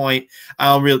West Point.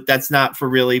 That's not for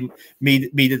really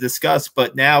me to discuss,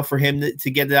 but now for him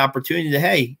to get the opportunity to,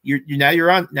 hey,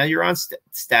 you're on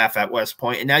staff at West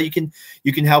Point, and now you can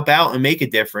help out and make a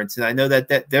difference. And I know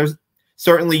that there's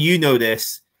certainly,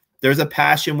 there's a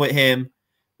passion with him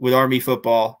with Army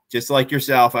football, just like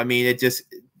yourself. I mean, it's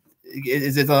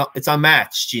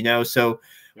unmatched, so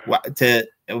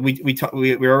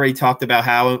we already talked about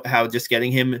how just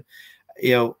getting him,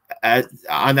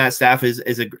 on that staff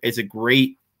is a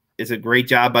great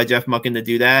job by Jeff Monken to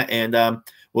do that, and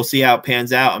we'll see how it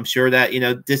pans out. I'm sure that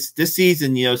this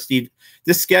season, Steve,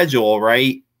 this schedule,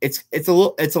 right? It's a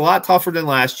lot tougher than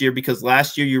last year, because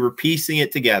last year you were piecing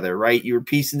it together, right? You were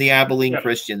piecing the Abilene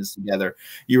Christians together.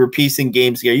 You were piecing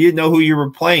games together. You didn't know who you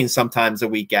were playing sometimes a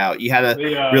week out. You had to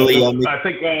really. I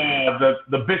think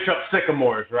the Bishop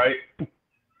Sycamores, right?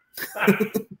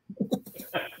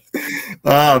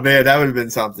 Oh man, that would have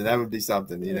been something. That would be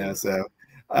something, So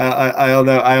I don't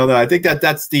know. I don't know. I think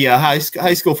that's the high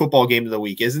school football game of the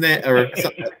week, isn't it? Or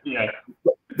yeah,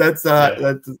 that's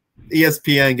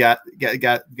ESPN got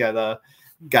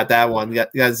that one.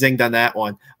 Got zinged on that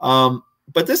one.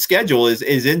 But this schedule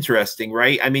is interesting,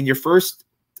 right? I mean, your first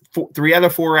 3 out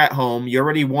of 4 at home. You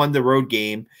already won the road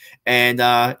game, and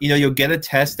you'll get a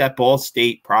test at Ball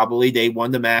State. Probably they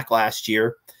won the MAC last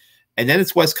year. And then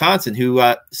it's Wisconsin, who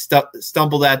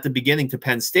stumbled at the beginning to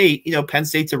Penn State. Penn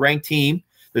State's a ranked team.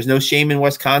 There's no shame in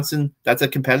Wisconsin. That's a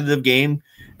competitive game.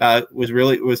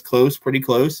 Was close, pretty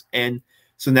close. And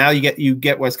so now you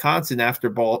get Wisconsin after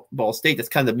Ball State. That's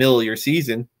kind of the middle of your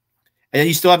season. And then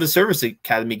you still have the Service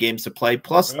Academy games to play,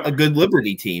 plus a good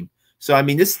Liberty team. So I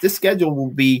mean, this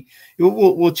schedule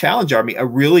will challenge Army, a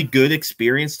really good,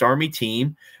 experienced Army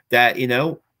team that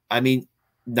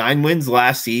 9 wins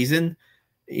last season.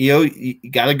 You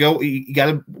gotta go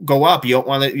up. You don't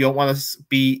want to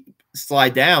be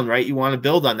slide down, right? You want to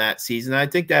build on that season. I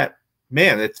think that,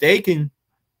 man, if they can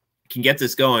get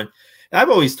this going, and I've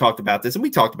always talked about this, and we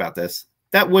talked about this,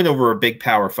 that win over a big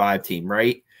Power 5 team,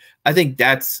 right? I think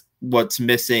that's what's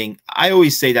missing. I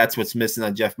always say that's what's missing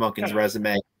on Jeff Monken's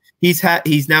resume. He's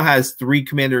now has 3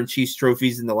 Commander-in-Chief's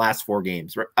trophies in the last 4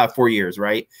 games, 4 years,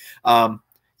 right?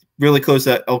 Really close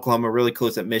at Oklahoma, really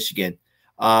close at Michigan.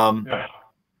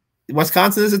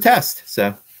 Wisconsin is a test,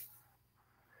 so.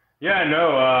 Yeah,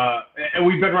 no, and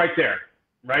we've been right there,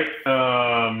 right?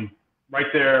 Right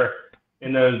there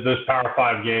in those Power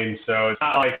 5 games. So it's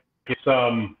not like it's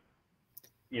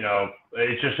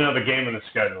it's just another game in the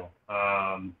schedule.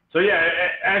 So yeah,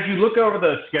 as you look over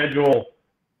the schedule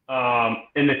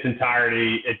in its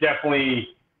entirety, it definitely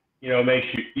makes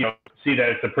you see that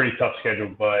it's a pretty tough schedule.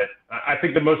 But I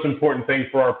think the most important thing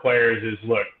for our players is,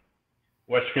 look,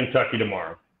 Western Kentucky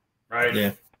tomorrow, right?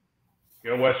 Yeah.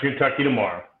 Go Western Kentucky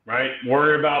tomorrow, right?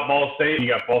 Worry about Ball State. You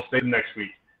got Ball State next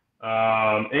week.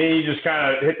 And you just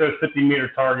kind of hit those 50-meter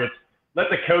targets. Let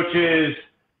the coaches,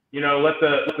 let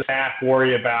the staff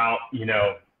worry about,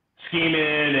 scheming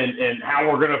and how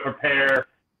we're going to prepare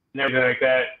and everything like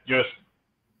that. Just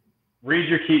read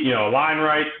your key, line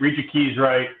right, read your keys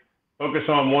right, focus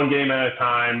on one game at a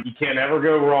time. You can't ever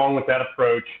go wrong with that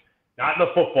approach. Not in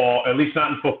the football, at least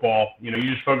not in football. You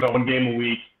just focus on one game a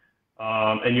week,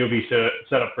 and you'll be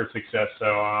set up for success.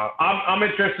 So I'm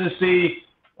interested to see.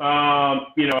 We're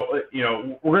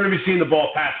going to be seeing the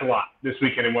ball pass a lot this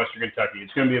weekend in Western Kentucky.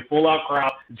 It's going to be a full-out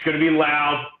crowd. It's going to be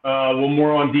loud. A little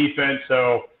more on defense.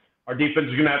 So our defense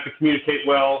is going to have to communicate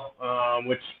well,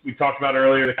 which we talked about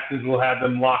earlier. The captains will have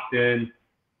them locked in.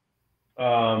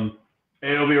 And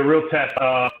it'll be a real test.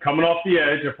 Coming off the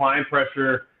edge, applying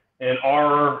pressure, and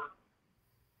are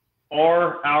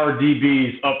our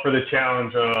DBs up for the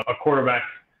challenge? A quarterback,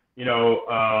 who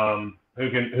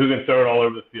can throw it all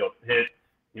over the field, hit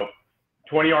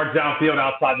 20 yards downfield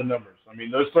outside the numbers. I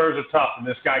mean, those throws are tough, and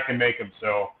this guy can make them.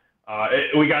 So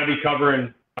we got to be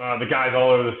covering the guys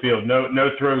all over the field.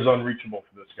 No throws unreachable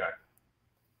for this guy.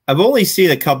 I've only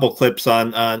seen a couple clips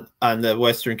on the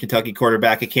Western Kentucky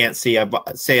quarterback. I can't say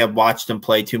I've watched him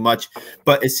play too much,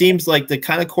 but it seems like the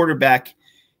kind of quarterback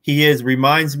he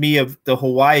reminds me of the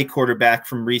Hawaii quarterback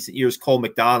from recent years, Cole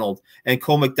McDonald. And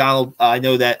Cole McDonald, I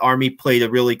know that Army played a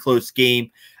really close game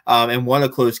and won a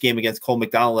close game against Cole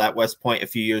McDonald at West Point a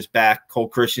few years back. Cole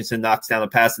Christensen knocks down a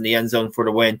pass in the end zone for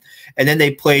the win. And then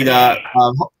they played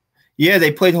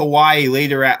they played Hawaii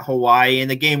later at Hawaii,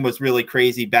 and the game was really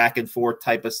crazy, back and forth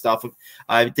type of stuff.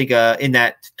 I think in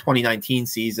that 2019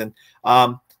 season.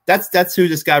 That's who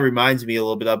this guy reminds me a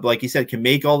little bit of. Like you said, can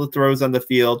make all the throws on the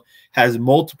field, has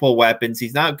multiple weapons.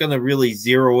 He's not going to really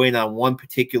zero in on one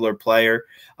particular player.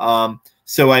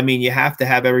 So, I mean, you have to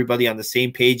have everybody on the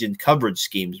same page in coverage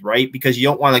schemes, right? Because you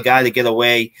don't want a guy to get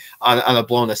away on a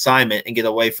blown assignment and get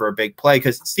away for a big play.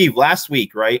 Because, Steve, last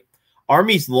week, right,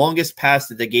 Army's longest pass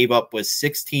that they gave up was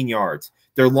 16 yards.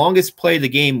 Their longest play of the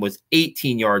game was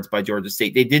 18 yards by Georgia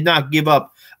State. They did not give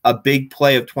up a big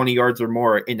play of 20 yards or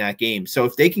more in that game. So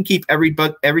if they can keep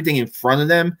everything in front of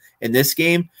them in this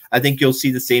game, I think you'll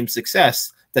see the same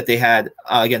success that they had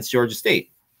against Georgia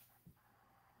State.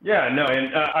 Yeah, no,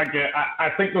 and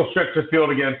I think they'll stretch the field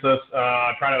against us,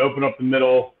 try to open up the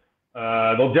middle.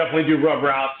 They'll definitely do rub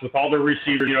routes with all their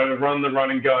receivers, they run the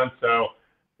run and gun. So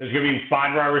there's going to be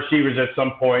 5 wide receivers at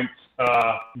some points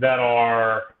that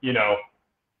are,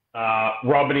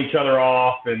 rubbing each other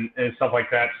off and stuff like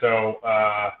that. So,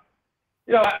 I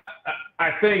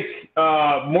think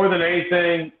more than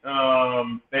anything,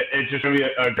 it's just going to be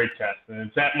a great test. And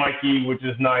it's at Mikey, which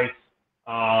is nice.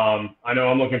 I know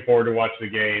I'm looking forward to watch the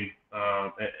game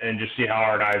and just see how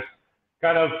our guys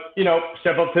kind of,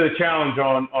 step up to the challenge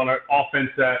on an offense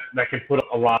that can put up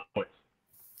a lot of points.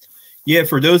 Yeah,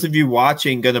 for those of you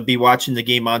going to be watching the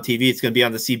game on TV, it's going to be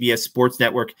on the CBS Sports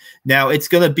Network. Now, it's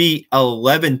going to be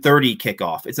 11:30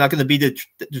 kickoff. It's not going to be the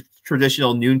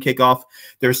traditional noon kickoff.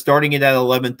 They're starting it at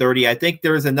 11:30. I think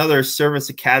there's another Service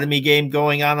Academy game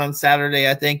going on Saturday.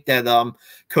 I think that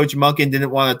Coach Monken didn't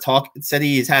want to talk. Said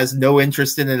he has no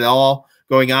interest in it at all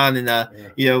going on. And,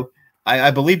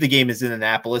 I believe the game is in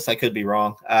Annapolis. I could be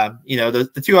wrong.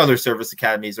 The two other Service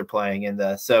Academies are playing.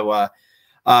 And so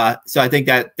I think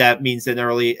that means an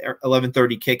early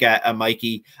 11:30 kick at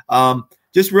Mikey.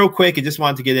 Just real quick, I just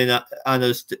wanted to get in on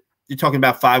those. You're talking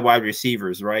about 5 wide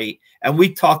receivers, right? And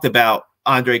we talked about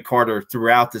Andre Carter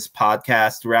throughout this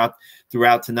podcast,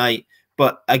 throughout tonight.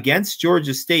 But against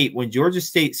Georgia State, when Georgia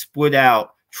State split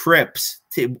out trips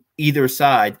to either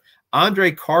side,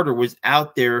 Andre Carter was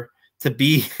out there to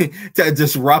be a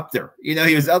disruptor.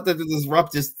 He was out there to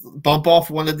disrupt, just bump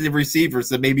off one of the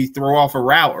receivers and maybe throw off a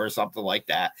route or something like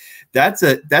that. That's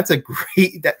a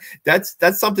great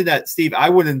that's something that, Steve, I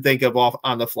wouldn't think of off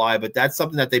on the fly, but that's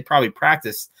something that they probably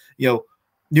practiced,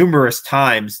 numerous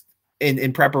times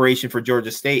in preparation for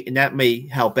Georgia State, and that may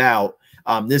help out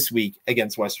this week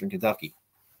against Western Kentucky.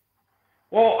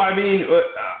 Well, I mean,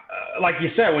 like you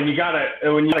said, when you got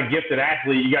a gifted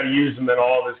athlete, you got to use them at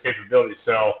all of his capabilities.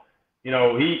 So,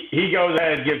 he goes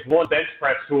ahead and gives one bench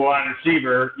press to a wide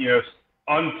receiver,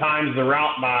 untimes the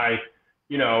route by,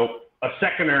 a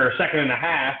second or a second and a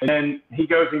half, and then he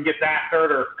goes and gets after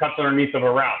it or cuts underneath of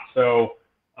a route. So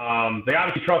they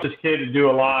obviously trust this kid to do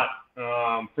a lot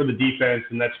for the defense,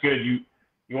 and that's good. You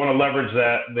want to leverage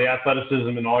the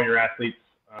athleticism in all your athletes.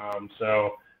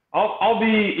 So I'll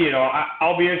be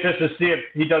interested to see if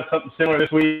he does something similar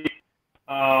this week.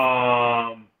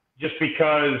 Just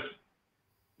because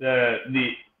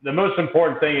the most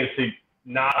important thing is to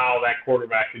not allow that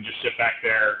quarterback to just sit back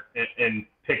there and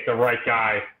pick the right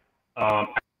guy at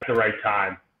the right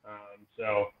time.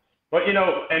 But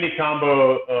any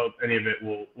combo of any of it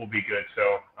will be good.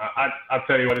 So I'll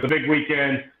tell you what, it's a big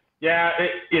weekend. Yeah,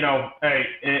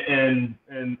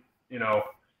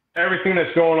 everything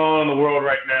that's going on in the world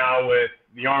right now with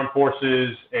the armed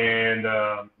forces and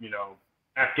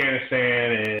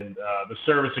Afghanistan and the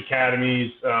service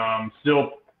academies,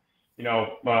 still,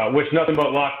 wish nothing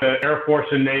but luck to Air Force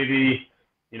and Navy.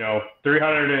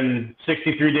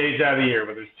 363 days out of the year,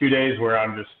 but there's 2 days where I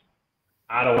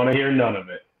don't want to hear none of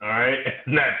it. All right,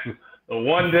 and that's the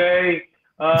one day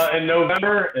in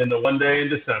November and the one day in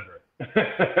December.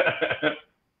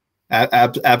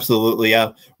 Absolutely.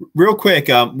 Real quick,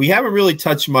 we haven't really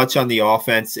touched much on the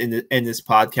offense in this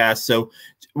podcast, so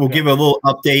we'll give a little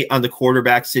update on the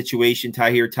quarterback situation.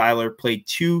 Tahir Tyler played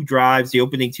 2 drives. The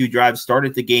opening 2 drives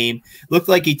started the game. Looked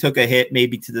like he took a hit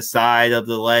maybe to the side of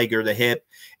the leg or the hip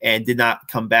and did not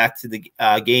come back to the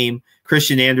game.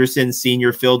 Christian Anderson,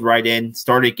 senior, filled right in,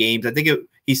 started games. I think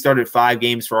he started 5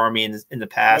 games for Army in the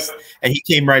past, and he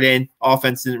came right in.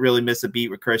 Offense didn't really miss a beat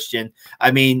with Christian.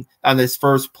 I mean, on this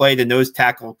first play, the nose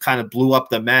tackle kind of blew up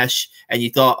the mesh, and you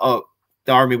thought, oh,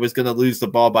 the Army was going to lose the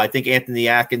ball, but I think Anthony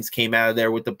Atkins came out of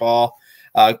there with the ball,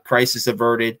 crisis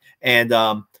averted. And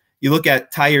you look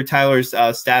at Tahir Tyler's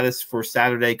status for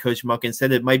Saturday. Coach Monken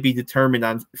said it might be determined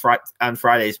on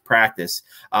Friday's practice.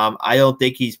 I don't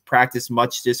think he's practiced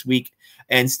much this week.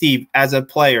 And Steve, as a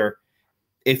player,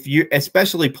 if you,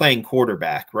 especially playing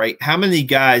quarterback, right? How many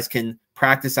guys can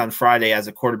practice on Friday as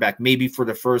a quarterback, maybe for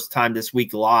the first time this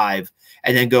week live,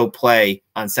 and then go play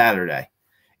on Saturday?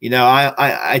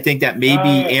 I think that maybe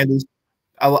Anders.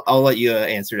 I'll let you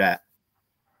answer that.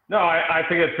 No, I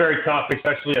think it's very tough,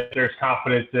 especially if there's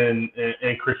confidence in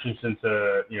Christensen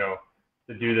to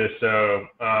do this. So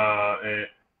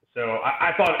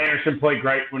I thought Anderson played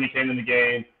great when he came in the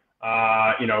game.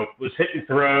 Was hitting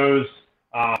throws.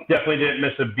 Definitely didn't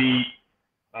miss a beat.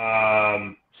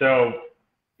 I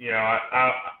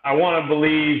want to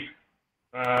believe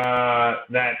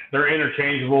that they're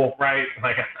interchangeable, right?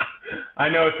 Like, I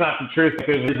know it's not the truth,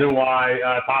 because there's a reason why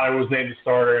Tyler was named the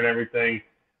starter and everything.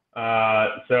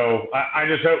 So I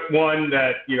just hope, one,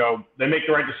 that, they make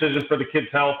the right decision for the kid's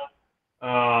health.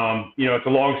 It's a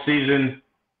long season.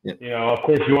 Yep. Of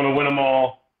course you want to win them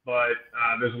all, but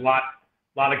there's a lot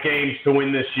of games to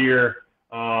win this year.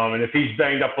 And if he's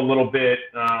banged up a little bit,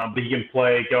 but he can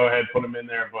play, go ahead, put him in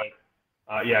there. But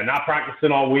not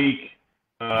practicing all week,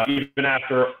 even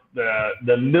after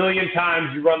the million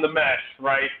times you run the mesh,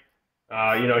 right?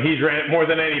 He's ran it more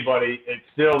than anybody. It's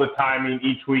still the timing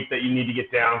each week that you need to get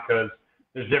down, because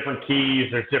there's different keys,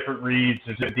 there's different reads,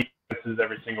 there's different defenses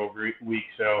every single week.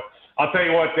 So I'll tell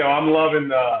you what, though, I'm loving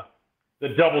the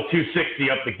double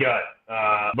 260 up the gut.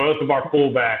 Both of our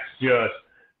fullbacks, just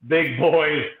big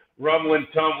boys, rumbling,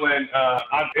 tumbling.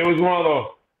 It was one of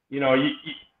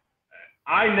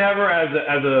I never, as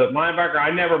a linebacker, I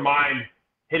never mind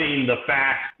hitting the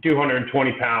fast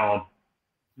 220-pound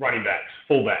running backs,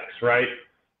 fullbacks, right?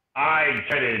 I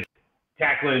dreaded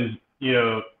tackling,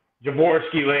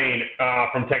 Jaworski Lane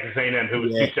from Texas A&M, who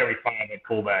was 275 at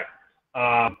fullback.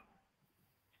 Colin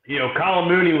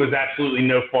Mooney was absolutely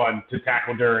no fun to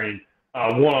tackle during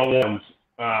one-on-ones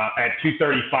at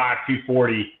 235,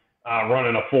 240,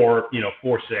 running a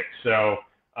 4.6. So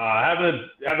and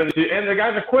the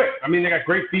guys are quick. I mean, they got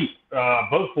great feet.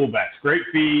 Both fullbacks, great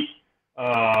feet. You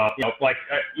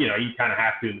kind of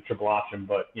have to in the triple option,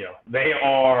 but they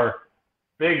are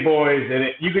big boys,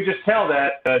 and you could just tell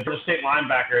that Georgia State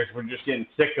linebackers were just getting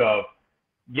sick of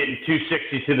getting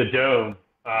 260 to the dome,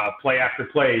 play after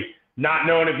play, not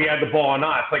knowing if you had the ball or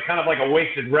not. It's kind of like a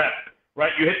wasted rep,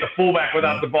 right? You hit the fullback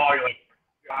without the ball, you're like,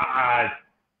 God,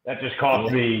 that just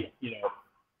cost me,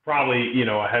 probably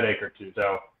a headache or two.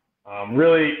 So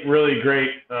really, really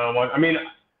great one. I mean,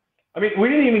 we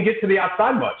didn't even get to the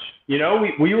outside much.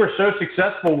 We were so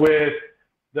successful with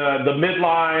the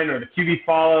midline or the QB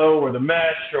follow or the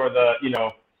mesh or the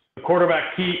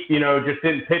quarterback keep, just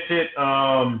didn't pitch it.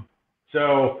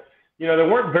 So there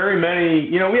weren't very many,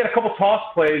 we had a couple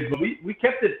toss plays, but we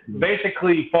kept it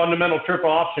basically fundamental triple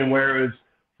option where it was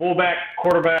fullback,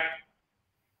 quarterback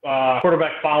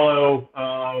follow,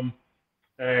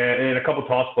 and a couple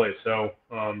toss plays. So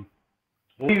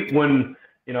every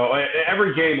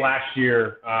game last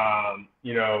year,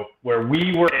 where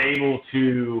we were able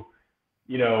to,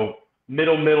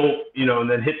 middle, and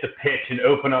then hit the pitch and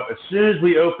open up. As soon as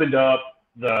we opened up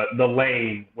the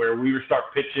lane where we would start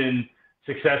pitching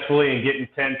successfully and getting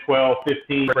 10, 12,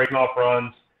 15 breaking off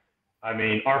runs, I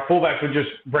mean, our fullbacks would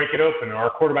just break it open, and our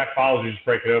quarterback follows would just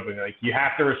break it open. Like, you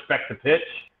have to respect the pitch.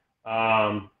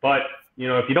 But,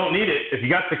 if you don't need it, if you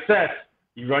got success,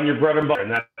 you run your bread and butter,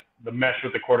 and that's the mesh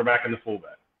with the quarterback and the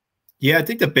fullback. Yeah, I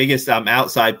think the biggest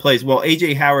outside plays, well,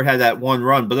 A.J. Howard had that one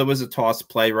run, but it was a toss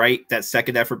play, right? That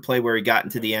second effort play where he got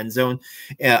into the end zone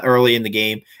early in the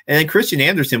game. And then Christian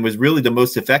Anderson was really the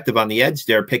most effective on the edge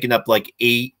there, picking up like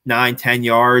 8, 9, 10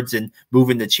 yards and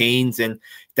moving the chains. And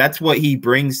that's what he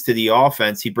brings to the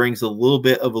offense. He brings a little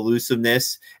bit of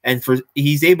elusiveness, and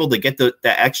he's able to get the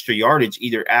extra yardage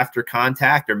either after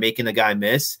contact or making a guy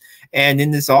miss. And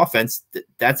in this offense,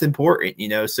 that's important,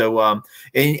 So,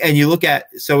 and you look at,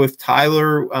 so if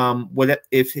Tyler,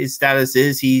 if his status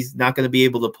is he's not going to be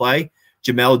able to play,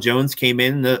 Jamel Jones came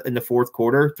in the fourth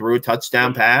quarter, threw a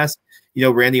touchdown pass,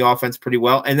 ran the offense pretty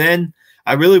well. And then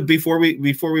before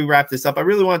we wrap this up, I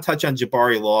really want to touch on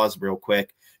Jabari Laws real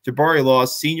quick. Jabari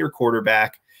Laws, senior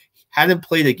quarterback, hadn't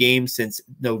played a game since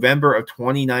November of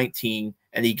 2019,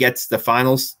 and he gets the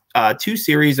finals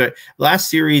last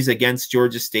series against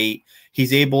Georgia State.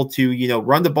 He's able to,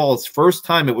 run the ball his first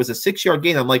time. It was a 6-yard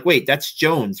gain. I'm like, wait, that's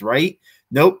Jones, right?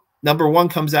 Nope. Number one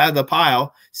comes out of the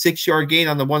pile, 6-yard gain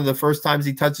on one of the first times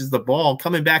he touches the ball,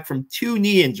 coming back from 2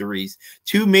 major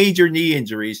knee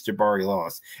injuries, Jabari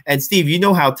Laws. And Steve, you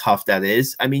know how tough that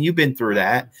is. I mean, you've been through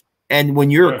that. And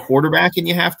when you're a quarterback and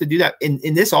you have to do that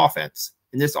in this offense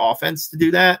to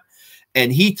do that,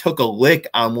 and he took a lick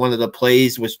on one of the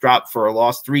plays, was dropped for a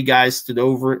loss. 3 guys stood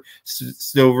over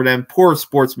them. Poor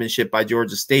sportsmanship by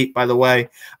Georgia State, by the way.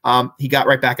 He got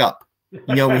right back up.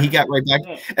 When he got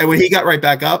right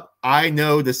back up, I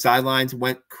know the sidelines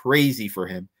went crazy for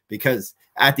him, because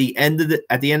at the end of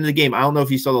the game, I don't know if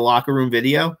you saw the locker room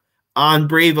video on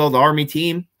Brave Old Army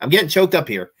team. I'm getting choked up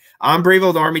here. On Brave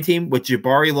Old Army team with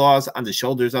Jabari Laws on the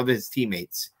shoulders of his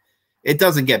teammates. It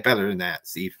doesn't get better than that,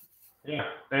 Steve. Yeah,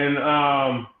 and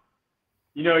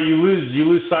you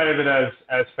lose sight of it as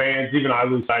fans. Even I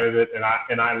lose sight of it, and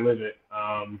I live it.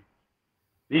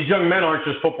 These young men aren't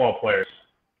just football players,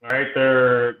 all right?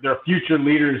 They're future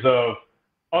leaders of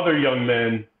other young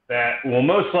men that will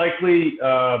most likely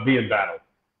be in battle,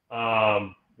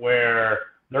 where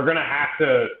they're gonna have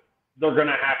to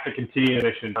continue the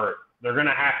mission. They're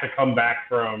gonna have to come back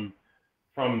from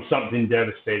something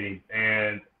devastating,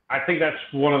 and I think that's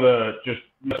one of the just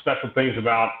special things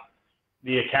about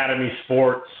the academy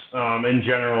sports in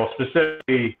general,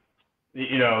 specifically,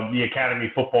 the academy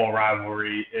football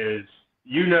rivalry is,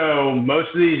 most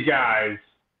of these guys,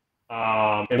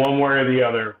 in one way or the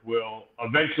other, will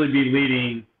eventually be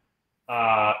leading,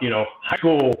 high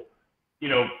school,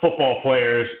 football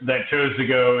players that chose to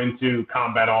go into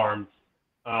combat arms.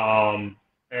 And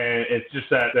it's just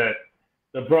that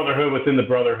the brotherhood within the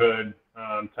brotherhood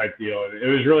type deal. It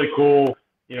was really cool.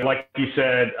 Like you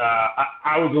said,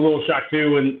 I was a little shocked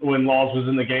too when Laws was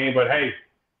in the game, but hey,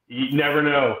 you never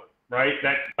know, right?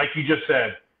 That, like you just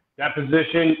said, that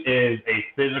position is a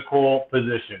physical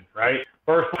position, right?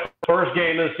 First first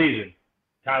game of the season,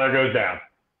 Tyler goes down,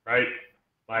 right?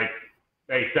 Like,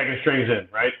 hey, second string's in,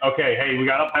 right? Okay, hey, we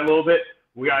got up by a little bit.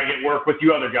 We got to get work with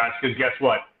you other guys because guess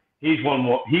what? He's one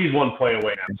play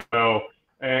away now. So,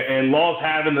 and Law's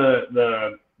having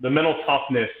the mental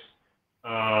toughness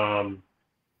to,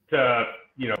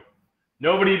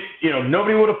 nobody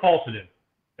would have faulted him.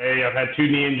 Hey, I've had 2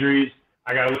 knee injuries.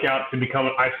 I got to look out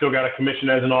I still got a commission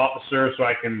as an officer so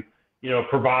I can,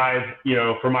 provide,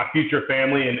 for my future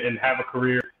family and have a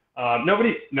career.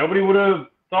 Nobody would have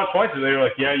thought twice. They were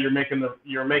like, yeah, you're making a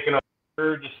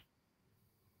just.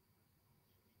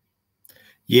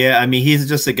 Yeah, I mean, he's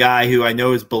just a guy who I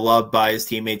know is beloved by his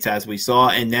teammates, as we saw.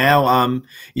 And now,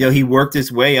 he worked his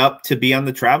way up to be on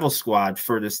the travel squad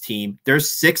for this team. There's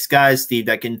 6 guys, Steve,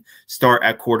 that can start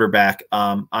at quarterback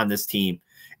on this team.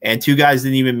 And 2 guys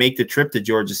didn't even make the trip to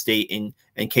Georgia State, and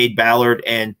Cade Ballard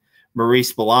and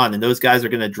Maurice Ballon. And those guys are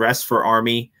going to dress for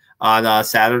Army on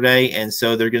Saturday. And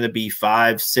so they're going to be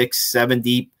 5, 6, 7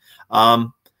 deep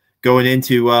going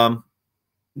into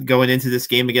this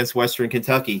game against Western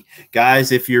Kentucky.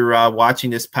 Guys, if you're watching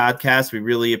this podcast, we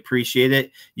really appreciate it.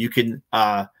 You can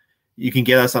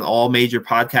get us on all major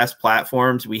podcast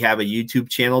platforms. We have a YouTube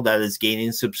channel that is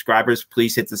gaining subscribers.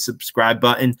 Please hit the subscribe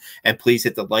button and please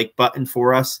hit the like button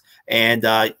for us. And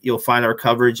you'll find our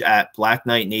coverage at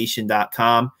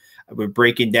BlackKnightNation.com. We're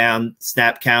breaking down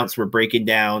snap counts. We're breaking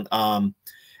down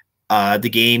the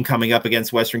game coming up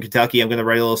against Western Kentucky. I'm going to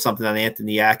write a little something on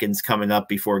Anthony Atkins coming up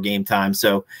before game time.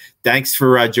 So thanks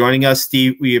for joining us,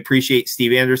 Steve. We appreciate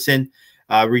Steve Anderson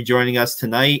rejoining us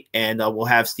tonight, and we'll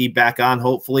have Steve back on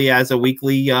hopefully as a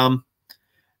weekly for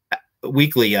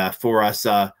us.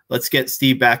 Let's get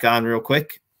Steve back on real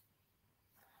quick.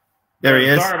 There he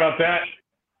is. Sorry about that.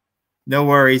 No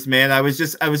worries, man. I was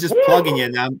just plugging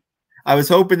you now. I was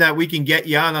hoping that we can get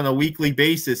you on a weekly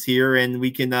basis here, and we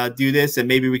can do this, and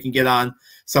maybe we can get on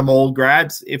some old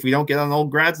grads. If we don't get on old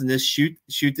grads, and just shoot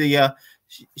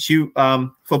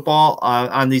football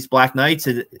on these Black Knights,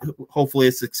 and hopefully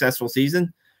a successful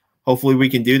season. Hopefully we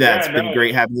can do that. It's been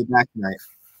great having you back tonight.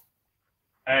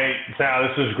 Hey, Sal,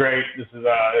 this is great. This is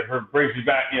it brings me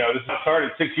back. This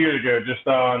started 6 years ago, just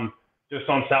on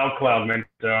SoundCloud, man.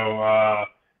 So.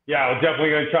 Yeah, we're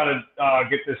definitely going to try to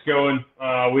get this going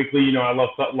weekly. I love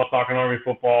talking Army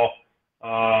football,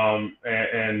 and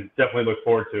definitely look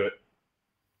forward to it.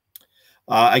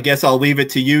 I guess I'll leave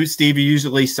it to you, Steve. You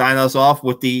usually sign us off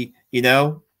with the,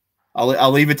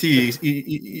 I'll leave it to you.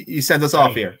 You send us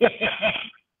off here.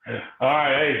 All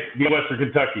right. Hey, be Western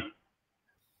Kentucky.